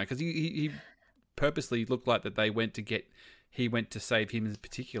 That because he purposely looked like that he went to save him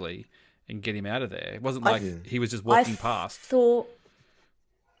particularly and get him out of there. It wasn't like he was just walking past.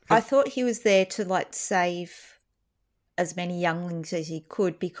 I thought he was there to like save as many younglings as he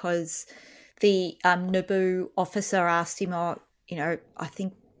could, because the Naboo officer asked him, I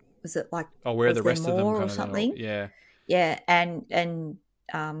think, was it like, where are the was rest there of them more kind or of something? Yeah. And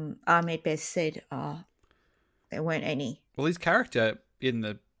Ahmed Best said, there weren't any. Well, his character in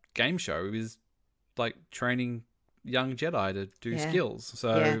the game show is like training young Jedi to do skills.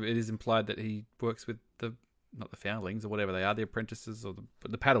 So it is implied that he works with not the Foundlings or whatever they are, the apprentices or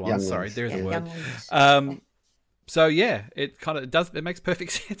the Padawans. Younglings. Sorry, there's a word. Younglings. So yeah, it kind of does. It makes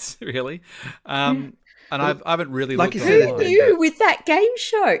perfect sense, really. And I haven't really like looked you said, online, Who knew with that game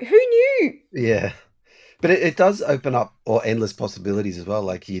show? Who knew? Yeah, but it does open up endless possibilities as well.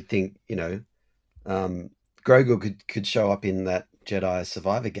 Like you think, Grogu could show up in that Jedi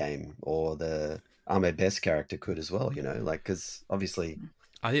Survivor game, or the Ahmed Best character could as well. Because obviously,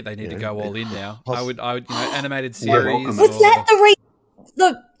 I think they need to go all in now. Poss- I would, animated Yeah, series. welcome. Was that the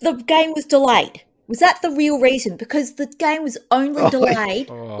reason the game was delayed? Was that the real reason? Because the game was only delayed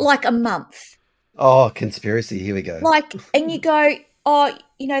like a month. Oh, conspiracy! Here we go. Like, and you go,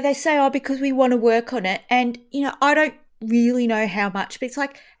 they say, because we want to work on it, and I don't really know how much, but it's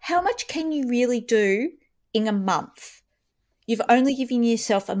like, how much can you really do in a month? You've only given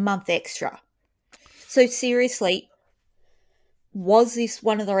yourself a month extra. So seriously, was this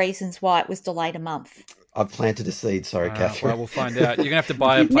one of the reasons why it was delayed a month? I've planted a seed. Sorry, Catherine. Well, we'll find out. You're going to have to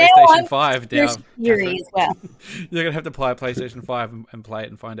buy a Now PlayStation I'm 5 now, theory Catherine. as well. You're going to have to buy a PlayStation 5 and play it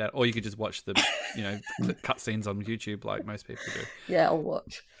and find out. Or you could just watch the, cutscenes on YouTube like most people do. Yeah, I'll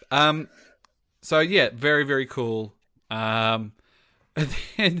watch. So, yeah, very, very cool. And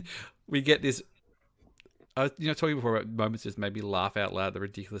then we get this, talking before about moments just made me laugh out loud, the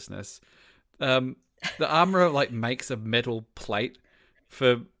ridiculousness. The armorer, makes a metal plate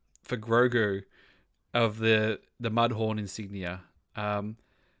for Grogu of the Mudhorn insignia. And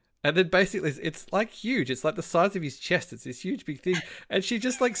then basically it's huge. It's like the size of his chest. It's this huge big thing. And she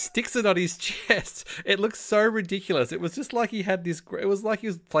just sticks it on his chest. It looks so ridiculous. It was just like he had this, it was like he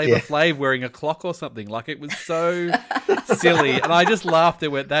was Flavor Flav wearing a clock or something. It was so silly. And I just laughed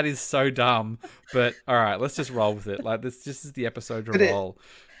and went, that is so dumb. But all right, let's just roll with it. This is the episode to roll.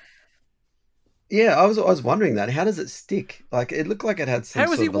 Yeah, I was wondering that. How does it stick? It looked like it had some. How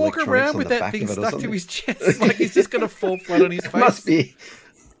does he walk around with that thing stuck to his chest? He's just going to fall flat on his face. Must be.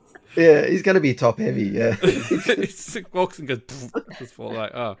 Yeah, he's going to be top heavy. Yeah, he walks and goes. Just fall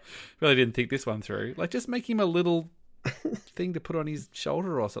really didn't think this one through. Just make him a little thing to put on his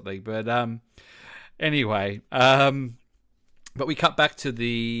shoulder or something. But anyway, but we cut back to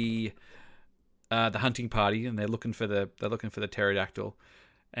the hunting party, and they're looking for the pterodactyl.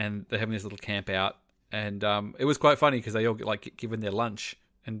 And they're having this little camp out. And it was quite funny because they all get given their lunch.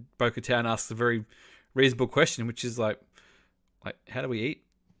 And Bo-Katan asks a very reasonable question, which is like how do we eat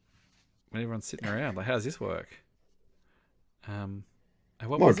when everyone's sitting around? How does this work?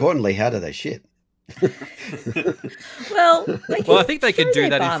 More importantly, how do they shit? Well, I think they could do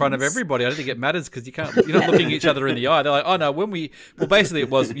that in front of everybody. I don't think it matters because you're not looking at each other in the eye. They're like, oh no, basically it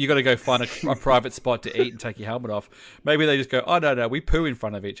was, you got to go find a private spot to eat and take your helmet off. Maybe they just go, oh no, we poo in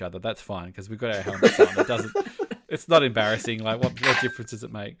front of each other. That's fine because we've got our helmets on. It's not embarrassing. What difference does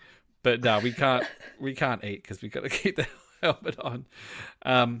it make? But no, we can't eat because we've got to keep the helmet on.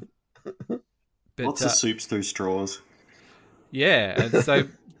 Lots of soups through straws. Yeah, and so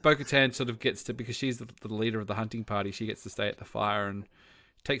Bo-Katan sort of gets to, because she's the leader of the hunting party, she gets to stay at the fire and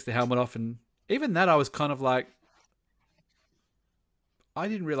takes the helmet off. And even that, I was kind of like, I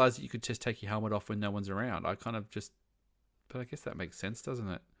didn't realize that you could just take your helmet off when no one's around. I kind of just, but I guess that makes sense, doesn't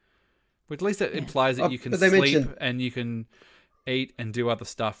it? But at least it implies that you can sleep and you can eat and do other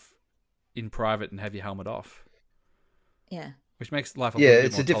stuff in private and have your helmet off. Yeah. Which makes life a little bit more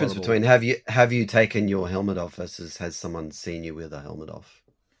it's a difference tolerable. between have you taken your helmet off versus has someone seen you with a helmet off.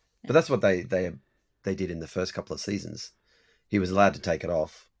 But that's what they did in the first couple of seasons. He was allowed to take it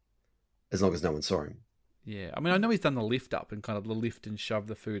off as long as no one saw him. Yeah, I mean, I know he's done the lift up and kind of the lift and shove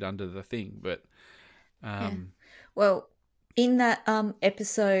the food under the thing, but well, in that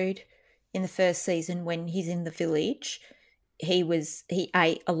episode in the first season when he's in the village, he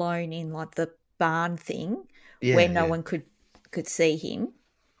ate alone in the barn thing where no one could see him,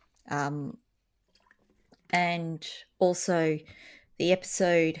 and also the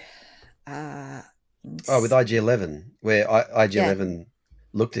episode with IG-11 where IG-11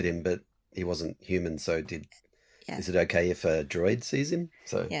 looked at him but he wasn't human, so is it okay if a droid sees him?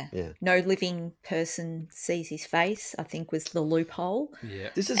 So no living person sees his face, I think was the loophole.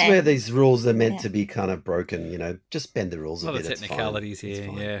 This is where these rules are meant to be kind of broken, just bend the rules a bit. A lot of technicalities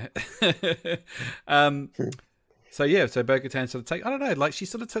here. So Bo-Katan sort of I don't know, she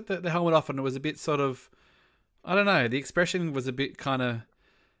sort of took the helmet off and it was a bit sort of, I don't know, the expression was a bit kind of,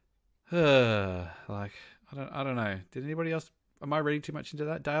 I don't know. Did anybody else, am I reading too much into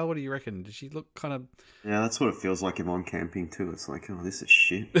that? Dale, what do you reckon? Did she look kind of... Yeah, that's what it feels like if I'm camping too. It's like, oh, this is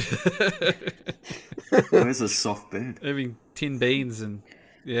shit. Where's a soft bed? Having tin beans and,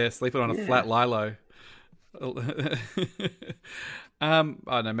 sleeping on a flat lilo. I don't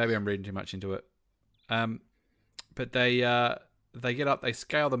know, maybe I'm reading too much into it. But they get up, they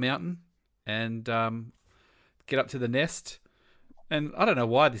scale the mountain and get up to the nest. And I don't know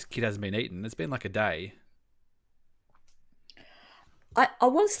why this kid hasn't been eaten. It's been a day. I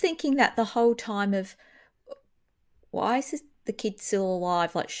was thinking that the whole time of, why is the kid still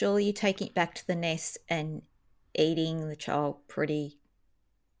alive? Surely you're taking it back to the nest and eating the child pretty,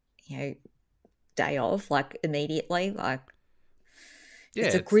 day of, immediately.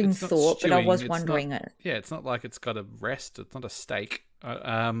 It's a grim thought, but I was wondering it. Yeah, it's not like it's got a rest. It's not a steak.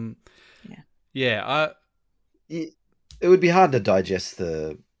 It would be hard to digest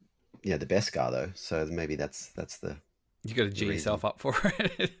the Beskar though. So maybe that's the. You got to G yourself up for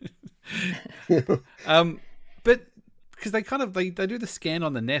it. But because they do the scan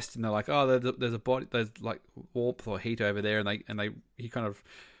on the nest, and they're like, oh, there's a body, there's like warmth or heat over there, and he kind of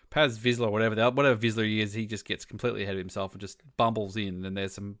Paz Vizsla or whatever Vizsla he is, he just gets completely ahead of himself and just bumbles in, and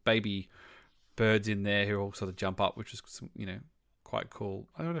there's some baby birds in there who all sort of jump up, which is quite cool.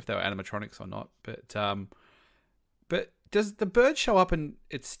 I don't know if they were animatronics or not, but does the bird show up and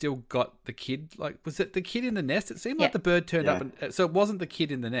it's still got the kid? Like, was it the kid in the nest? It seemed like the bird turned up, and so it wasn't the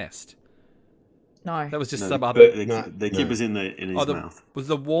kid in the nest. No, that was just some other. The kid was in his mouth. Was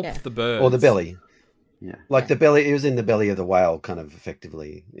the warmth the bird or the belly? Yeah, like the belly. It was in the belly of the whale, kind of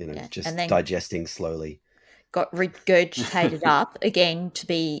effectively, just and then digesting slowly. Got regurgitated up again to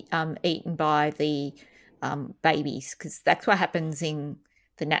be eaten by the babies, because that's what happens in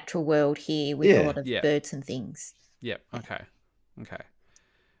the natural world here with a lot of birds and things. Yeah. Okay.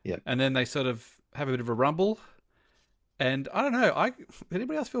 Yeah. And then they sort of have a bit of a rumble, and I don't know. Did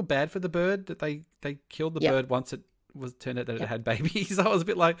anybody else feel bad for the bird that they killed the bird once it was turned out that it had babies? I was a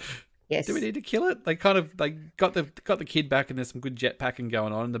bit like, yes, do we need to kill it? They got the kid back, and there's some good jetpacking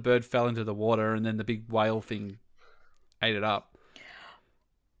going on, and the bird fell into the water, and then the big whale thing ate it up.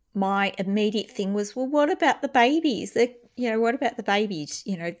 My immediate thing was, well, what about the babies? What about the babies?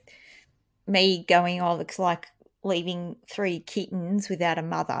 Me going, oh, looks like leaving 3 kittens without a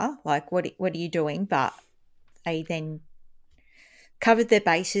mother. Like, what are you doing? But they then covered their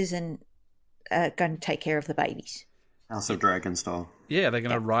bases and are going to take care of the babies. House of Dragon style. Yeah, they're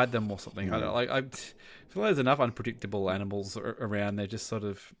going to ride them or something. Yeah. I feel like there's enough unpredictable animals around. They're just sort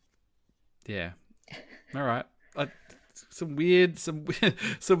of, yeah. All right. Some weird choices,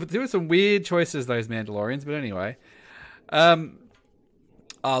 those Mandalorians. But anyway,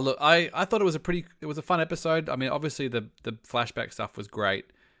 look, I thought it was a fun episode. I mean, obviously the flashback stuff was great.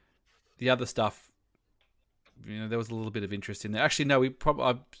 The other stuff, there was a little bit of interest in there. Actually, no,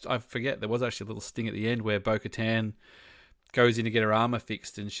 I forget, there was actually a little sting at the end where Bo-Katan goes in to get her armor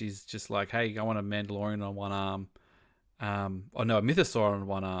fixed, and she's just like, hey, I want a Mandalorian on one arm. A mythosaur on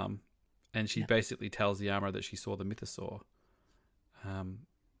one arm. And she basically tells the armorer that she saw the mythosaur.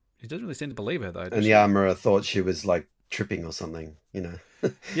 He doesn't really seem to believe her, though. And the armorer thought she was like tripping or something,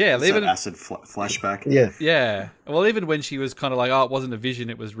 Yeah, even acid flashback. Yeah, yeah. Well, even when she was kind of like, "Oh, it wasn't a vision;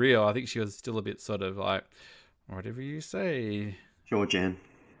 it was real," I think she was still a bit sort of like, "Whatever you say." Sure, Jan.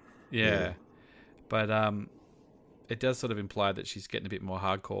 Yeah, but it does sort of imply that she's getting a bit more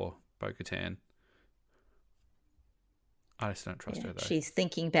hardcore, Bo-Katan. I just don't trust her, though. She's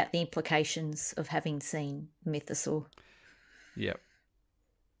thinking about the implications of having seen Mythosaur. Yep.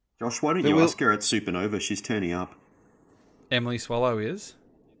 Josh, why don't you ask her at Supernova? She's turning up. Emily Swallow is?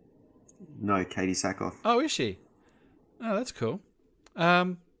 No, Katie Sackhoff. Oh, is she? Oh, that's cool.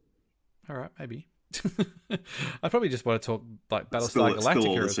 All right, maybe. I probably just want to talk like Battlestar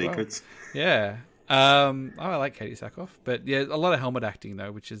Galactica as secrets. Well. Yeah. I like Katie Sackhoff, but yeah, a lot of helmet acting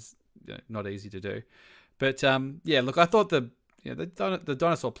though, which is not easy to do. But yeah, look, I thought the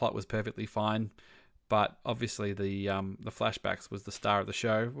dinosaur plot was perfectly fine, but obviously the flashbacks was the star of the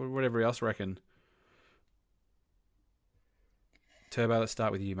show. Whatever else reckon? Turbo, let's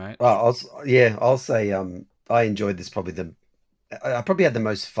start with you, mate. Well, I'll say I enjoyed this. I probably had the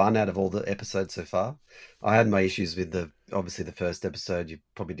most fun out of all the episodes so far. I had my issues with obviously the first episode. You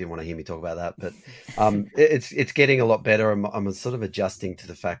probably didn't want to hear me talk about that, but it's getting a lot better. I'm sort of adjusting to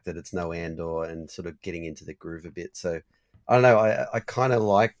the fact that it's no Andor and sort of getting into the groove a bit. So I don't know. I kind of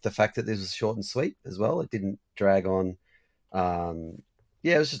liked the fact that this was short and sweet as well. It didn't drag on.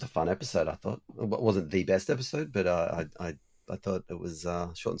 Yeah, it was just a fun episode. I thought it wasn't the best episode, but I thought it was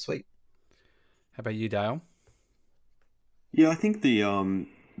short and sweet. How about you, Dale? Yeah, I think the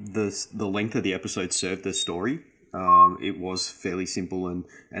length of the episode served the story. It was fairly simple, and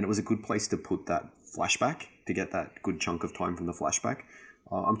it was a good place to put that flashback, to get that good chunk of time from the flashback.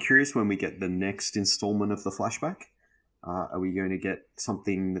 I'm curious when we get the next installment of the flashback. Are we going to get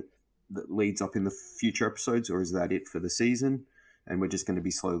something that leads up in the future episodes, or is that it for the season? And we're just going to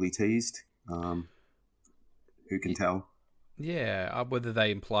be slowly teased? Who can tell? Yeah, whether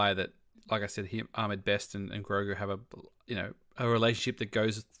they imply that, like I said, Ahmed Best and Grogu have a relationship that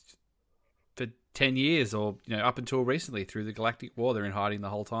goes for 10 years, or up until recently through the Galactic War, they're in hiding the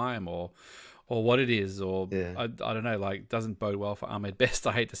whole time, or what it is, or I don't know. Like, doesn't bode well for Ahmed Best.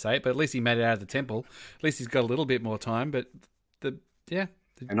 I hate to say it, but at least he made it out of the temple. At least he's got a little bit more time. But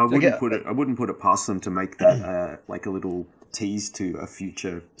and I wouldn't put it past them to make that like a little tease to a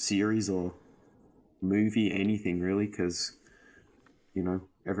future series or movie, anything really, because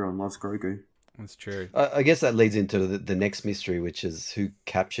everyone loves Grogu. That's true. I guess that leads into the next mystery, which is who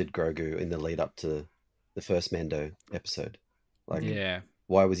captured Grogu in the lead up to the first Mando episode. Like,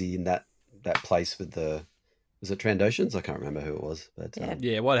 why was he in that place with the Was it Trandoshans? I can't remember who it was, but Yeah.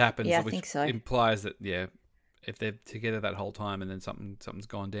 Yeah, what happens? Yeah, I which think so. implies that if they're together that whole time and then something's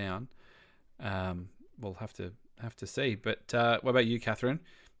gone down, we'll have to see. But what about you, Catherine?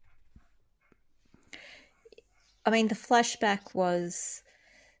 I mean, the flashback was,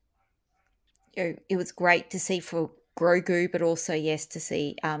 it was great to see for Grogu, but also, yes, to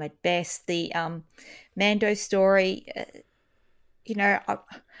see at best the Mando story.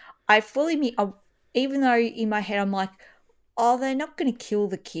 I fully, even though in my head I'm like, oh, they're not going to kill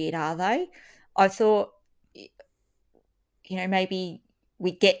the kid, are they? I thought, maybe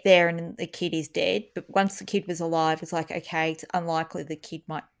we get there and the kid is dead. But once the kid was alive, it's like, okay, it's unlikely the kid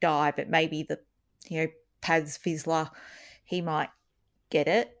might die, but maybe Paz Vizsla, he might get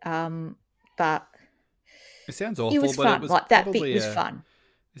it. But It sounds awful, it was but fun. it was Like that probably bit was fun.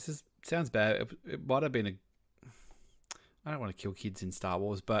 Sounds bad. It might have been I don't want to kill kids in Star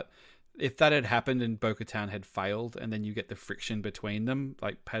Wars, but if that had happened and Bo-Katan had failed, and then you get the friction between them,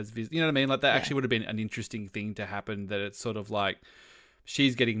 like Paz Vizsla, you know what I mean? Like that actually would have been an interesting thing to happen. That it's sort of like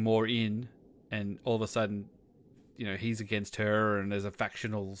she's getting more in, and all of a sudden, he's against her, and there's a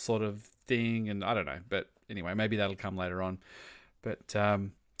factional sort of thing, and I don't know. But anyway, maybe that'll come later on. But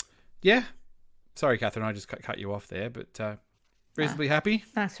yeah, sorry, Catherine, I just cut you off there. But reasonably happy.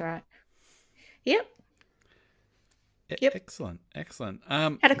 That's right. Yep. Yep. Excellent.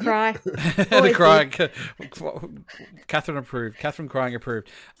 Had a cry. Had a cry. Catherine approved. Catherine crying approved.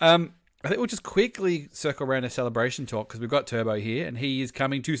 I think we'll just quickly circle around a celebration talk because we've got Turbo here and he is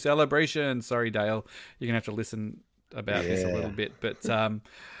coming to celebration. Sorry, Dale, you're gonna have to listen about this a little bit. But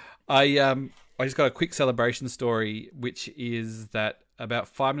I just got a quick celebration story, which is that about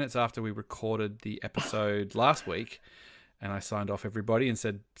 5 minutes after we recorded the episode last week, and I signed off everybody and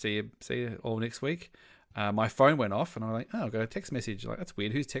said, "See you all next week." My phone went off and I'm like, oh, I got a text message. Like, that's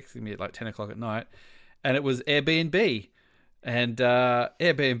weird. Who's texting me at like 10 o'clock at night? And it was Airbnb. And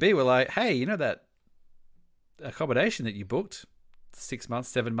Airbnb were like, hey, that accommodation that you booked 6 months,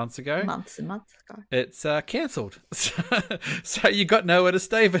 7 months ago? Months and months ago. It's cancelled. So you got nowhere to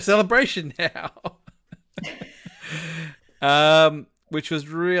stay for celebration now. Which was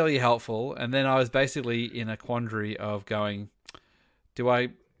really helpful. And then I was basically in a quandary of going, do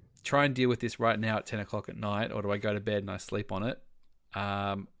I try and deal with this right now at 10 o'clock at night, or do I go to bed and I sleep on it?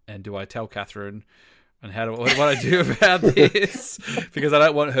 And do I tell Catherine and what I do about this? Because I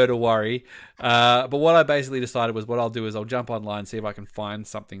don't want her to worry. But what I basically decided was what I'll do is I'll jump online, see if I can find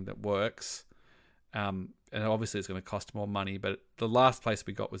something that works. And obviously it's going to cost more money, but the last place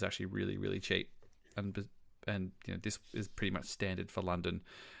we got was actually really, really cheap. And this is pretty much standard for London.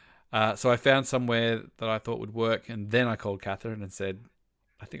 So I found somewhere that I thought would work. And then I called Catherine and said,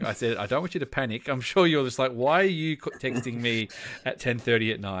 I don't want you to panic. I'm sure you're just like, why are you texting me at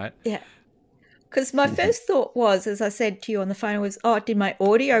 10:30 at night? Yeah. Because my first thought was, as I said to you on the phone, was, oh, did my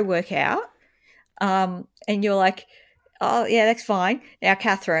audio work out? And you're like, oh, yeah, that's fine. Now,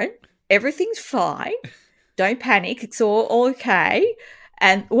 Catherine, everything's fine. Don't panic. It's all okay.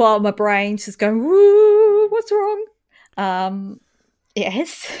 And while my brain's just going, woo, what's wrong?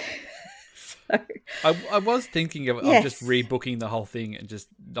 Yes. I was thinking of just rebooking the whole thing and just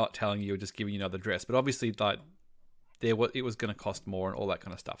not telling you or just giving you another dress, but obviously like it was going to cost more and all that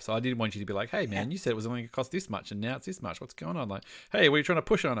kind of stuff. So I didn't want you to be like, hey man, you said it was only going to cost this much and now it's this much. What's going on? Like, hey, what are you trying to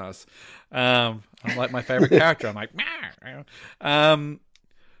push on us? I'm like my favorite character. I'm like,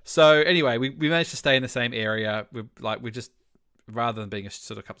 so anyway, we managed to stay in the same area. We're just, rather than being a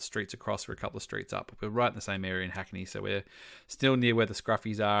sort of couple of streets across, we're a couple of streets up. We're right in the same area in Hackney, so we're still near where the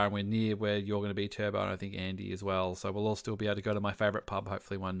Scruffies are, and we're near where you're going to be, Turbo, and I think Andy as well. So we'll all still be able to go to my favourite pub,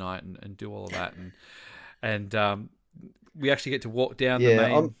 hopefully one night, and do all of that. And we actually get to walk down the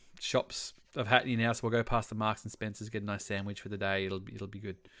main shops of Hackney now, so we'll go past the Marks and Spencers, get a nice sandwich for the day. It'll be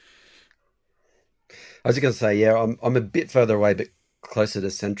good. I was just going to say, I'm a bit further away, but closer to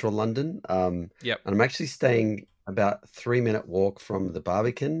central London. Yep. And I'm actually staying about 3-minute walk from the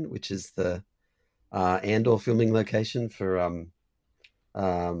Barbican, which is the Andor filming location for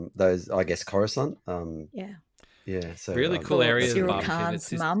those, I guess, Coruscant. Yeah. So really cool area. Cyril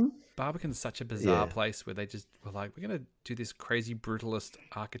Khan's mum. Barbican's such a bizarre place where they just were like, we're going to do this crazy brutalist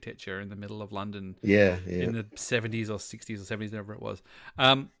architecture in the middle of London. Yeah. In the 70s or 60s or 70s, whatever it was.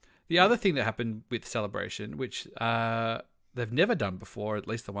 The other thing that happened with Celebration, which they've never done before, at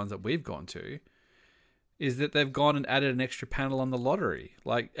least the ones that we've gone to, is that they've gone and added an extra panel on the lottery,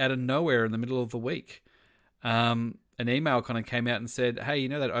 like out of nowhere in the middle of the week. An email kind of came out and said, hey,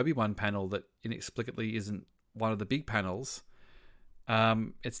 that Obi-Wan panel that inexplicably isn't one of the big panels,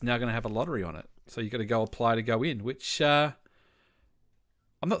 it's now going to have a lottery on it. So you've got to go apply to go in, which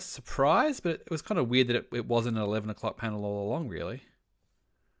I'm not surprised, but it was kind of weird that it wasn't an 11 o'clock panel all along, really.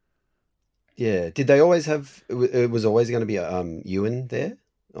 Yeah. Did they always have? It was always going to be Ewan there.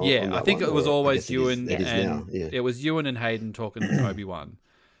 Yeah, on I that think one? it was Or I always guess Ewan, It is and now. Yeah. it was Ewan and Hayden talking to Obi-Wan.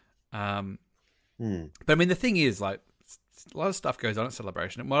 Hmm. But I mean, the thing is, like, a lot of stuff goes on at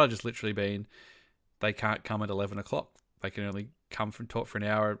Celebration. It might have just literally been they can't come at 11 o'clock. They can only come from talk for an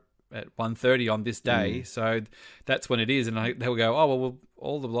hour at 1:30 on this day. So that's when it is. And they'll go, oh, well,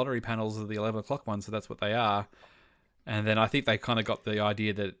 all the lottery panels are the 11 o'clock ones, so that's what they are. And then I think they kind of got the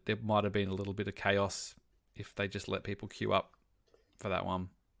idea that there might have been a little bit of chaos if they just let people queue up for that one.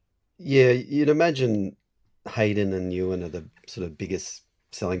 Yeah, you'd imagine Hayden and Ewan are the sort of biggest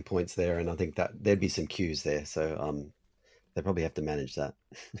selling points there, and I think that there'd be some queues there. So they probably have to manage that.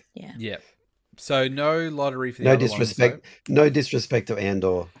 Yeah. Yeah. So no lottery for the No other disrespect. No disrespect to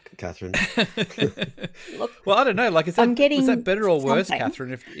Andor, Catherine. Look, Well, I don't know. Like, was I'm getting that better or worse, something.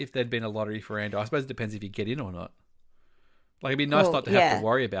 Catherine, if there'd been a lottery for Andor? I suppose it depends if you get in or not. Like, it'd be nice Well, not to have yeah. to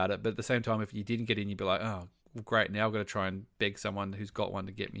worry about it, but at the same time, if you didn't get in, you'd be like, oh, well, great, now I've got to try and beg someone who's got one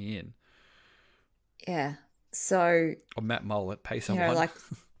to get me in. Yeah. So, Or Matt Mollett, pay you someone. know, like,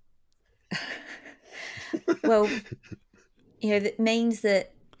 well, you know, that means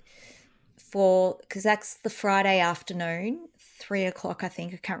that because that's the Friday afternoon, 3 o'clock, I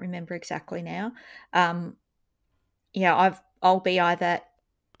think. I can't remember exactly now. Yeah, I'll be either,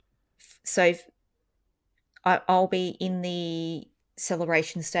 so I'll be in the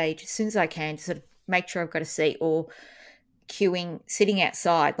celebration stage as soon as I can to sort of make sure I've got a seat, or queuing, sitting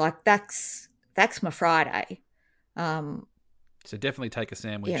outside. Like, that's my Friday. So definitely take a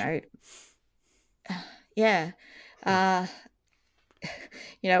sandwich. You know, yeah.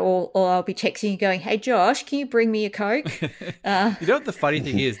 You know, or I'll be texting you going, "Hey Josh, can you bring me a Coke?" You know what the funny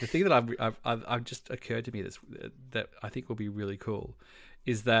thing is? The thing that I've just occurred to me that I think will be really cool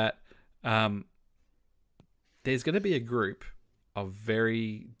is that there's going to be a group of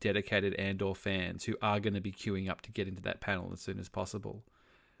very dedicated Andor fans who are going to be queuing up to get into that panel as soon as possible.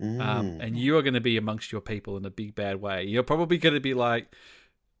 And you are going to be amongst your people in a big bad way. You're probably going to be like,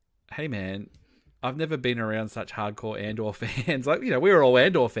 "Hey man, I've never been around such hardcore Andor fans." Like, you know, we're all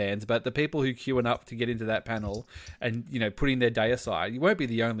Andor fans, but the people who queuing up to get into that panel and, you know, putting their day aside, you won't be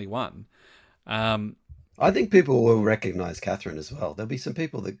the only one. I think people will recognize Catherine as well. There'll be some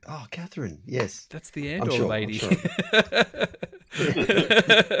people that, oh, Catherine, yes. That's the Andor lady. I'm sure.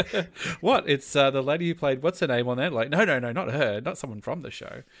 What? It's the lady who played, what's her name on that? Like, no, not her. Not someone from the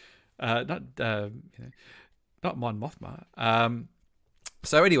show. Not Mon Mothma.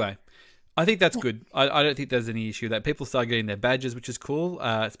 So anyway, I think that's good. I don't think there's any issue that people start getting their badges, which is cool.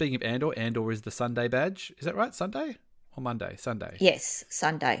 Speaking of Andor is the Sunday badge. Is that right? Sunday or Monday? Sunday. Yes,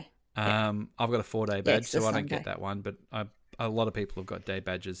 Sunday. I've got a 4-day badge, it's the so I don't Sunday. get that one. But a lot of people have got day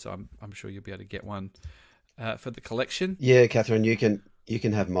badges, so I'm sure you'll be able to get one for the collection. Yeah, Catherine, you can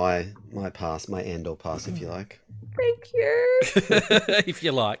have my pass, my Andor pass, if you like. Thank you. If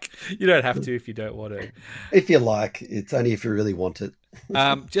you like. You don't have to if you don't want to. If you like, it's only if you really want it.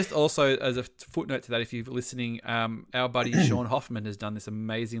 Just also as a footnote to that, if you're listening, our buddy Sean Hoffman has done this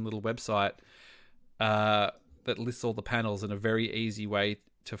amazing little website that lists all the panels in a very easy way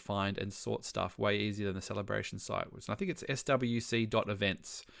to find and sort stuff, way easier than the Celebration site was. And I think it's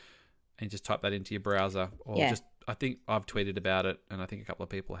swc.events, and you just type that into your browser, or I think I've tweeted about it, and I think a couple of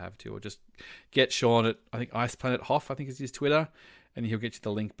people have too, or just get Sean at, I think Ice Planet Hoff, I think is his Twitter, and he'll get you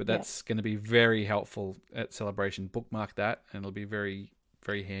the link. But that's going to be very helpful at Celebration. Bookmark that, and it'll be very,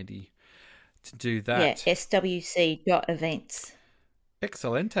 very handy to do that. Yeah, swc.events.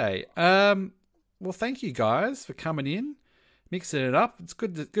 Excelente. Well, thank you guys for coming in, mixing it up. It's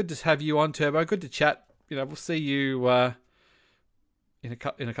good to have you on, Turbo. Good to chat. You know, we'll see you in a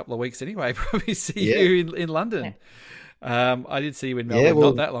couple of weeks anyway. Probably see you in London. I did see you in Melbourne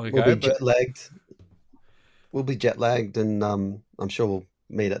not that long ago. We'll be jet lagged. We'll be jet lagged, and I'm sure we'll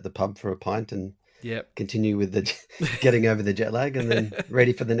meet at the pub for a pint and continue with the getting over the jet lag, and then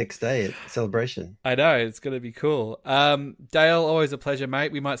ready for the next day at Celebration. I know, it's going to be cool. Dale, always a pleasure,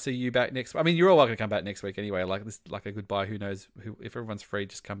 mate. We might see you back next. I mean, you're all welcome to come back next week anyway. Like this, like a goodbye. Who knows? If everyone's free,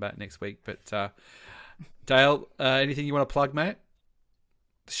 just come back next week. But Dale, anything you want to plug, mate?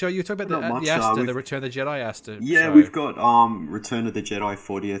 The show you were talking about the Return of the Jedi Asta. Yeah, show. We've got Return of the Jedi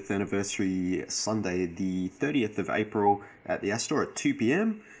 40th anniversary Sunday, the 30th of April at the Astor at 2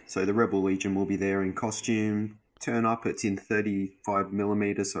 p.m. So the Rebel Legion will be there in costume. Turn up. It's in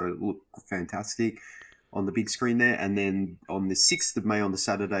 35mm, so it look fantastic on the big screen there. And then on the 6th of May, on the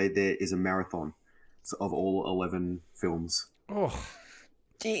Saturday, there is a marathon of all 11 films. Oh,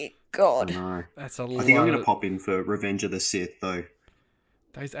 dear God. I know. That's a lot. I think I'm going to pop in for Revenge of the Sith, though.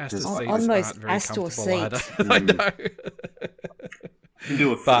 Those Astor There's- seats On those aren't very Astor comfortable either. seats. I know. You can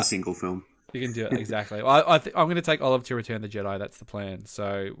do it for But- a single film. You can do it, exactly. I'm going to take Olive to Return the Jedi. That's the plan.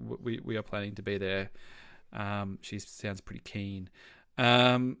 So we are planning to be there. She sounds pretty keen.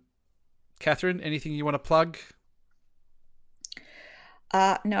 Catherine, anything you want to plug?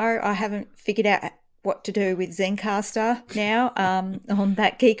 No, I haven't figured out what to do with Zencaster now on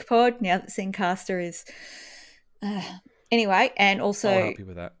that Geek Pod, now that Zencaster is... anyway, and I'll also help you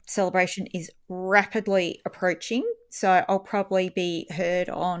with that. Celebration is rapidly approaching, so I'll probably be heard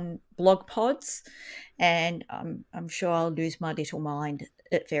on blog pods, and I'm sure I'll lose my little mind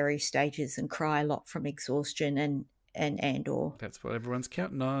at various stages and cry a lot from exhaustion and or That's what everyone's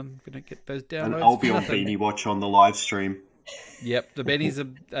counting on. If we don't get those And downloads. I'll be for on nothing. Beanie Watch on the live stream. Yep, the bennies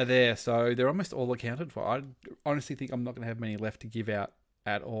are there, so they're almost all accounted for. I honestly think I'm not going to have many left to give out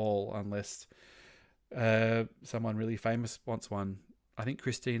at all unless someone really famous wants one. I think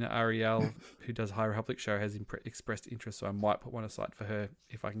Christina Ariel, who does High Republic Show, has expressed interest, so I might put one aside for her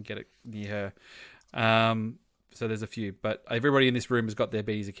if I can get it near her. So there's a few, but everybody in this room has got their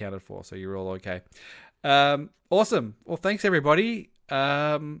bennies accounted for, so you're all okay. Awesome. Well, thanks everybody.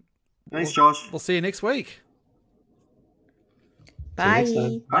 Thanks, Josh. We'll see you next week. bye. next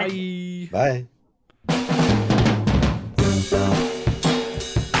time. Bye. Bye.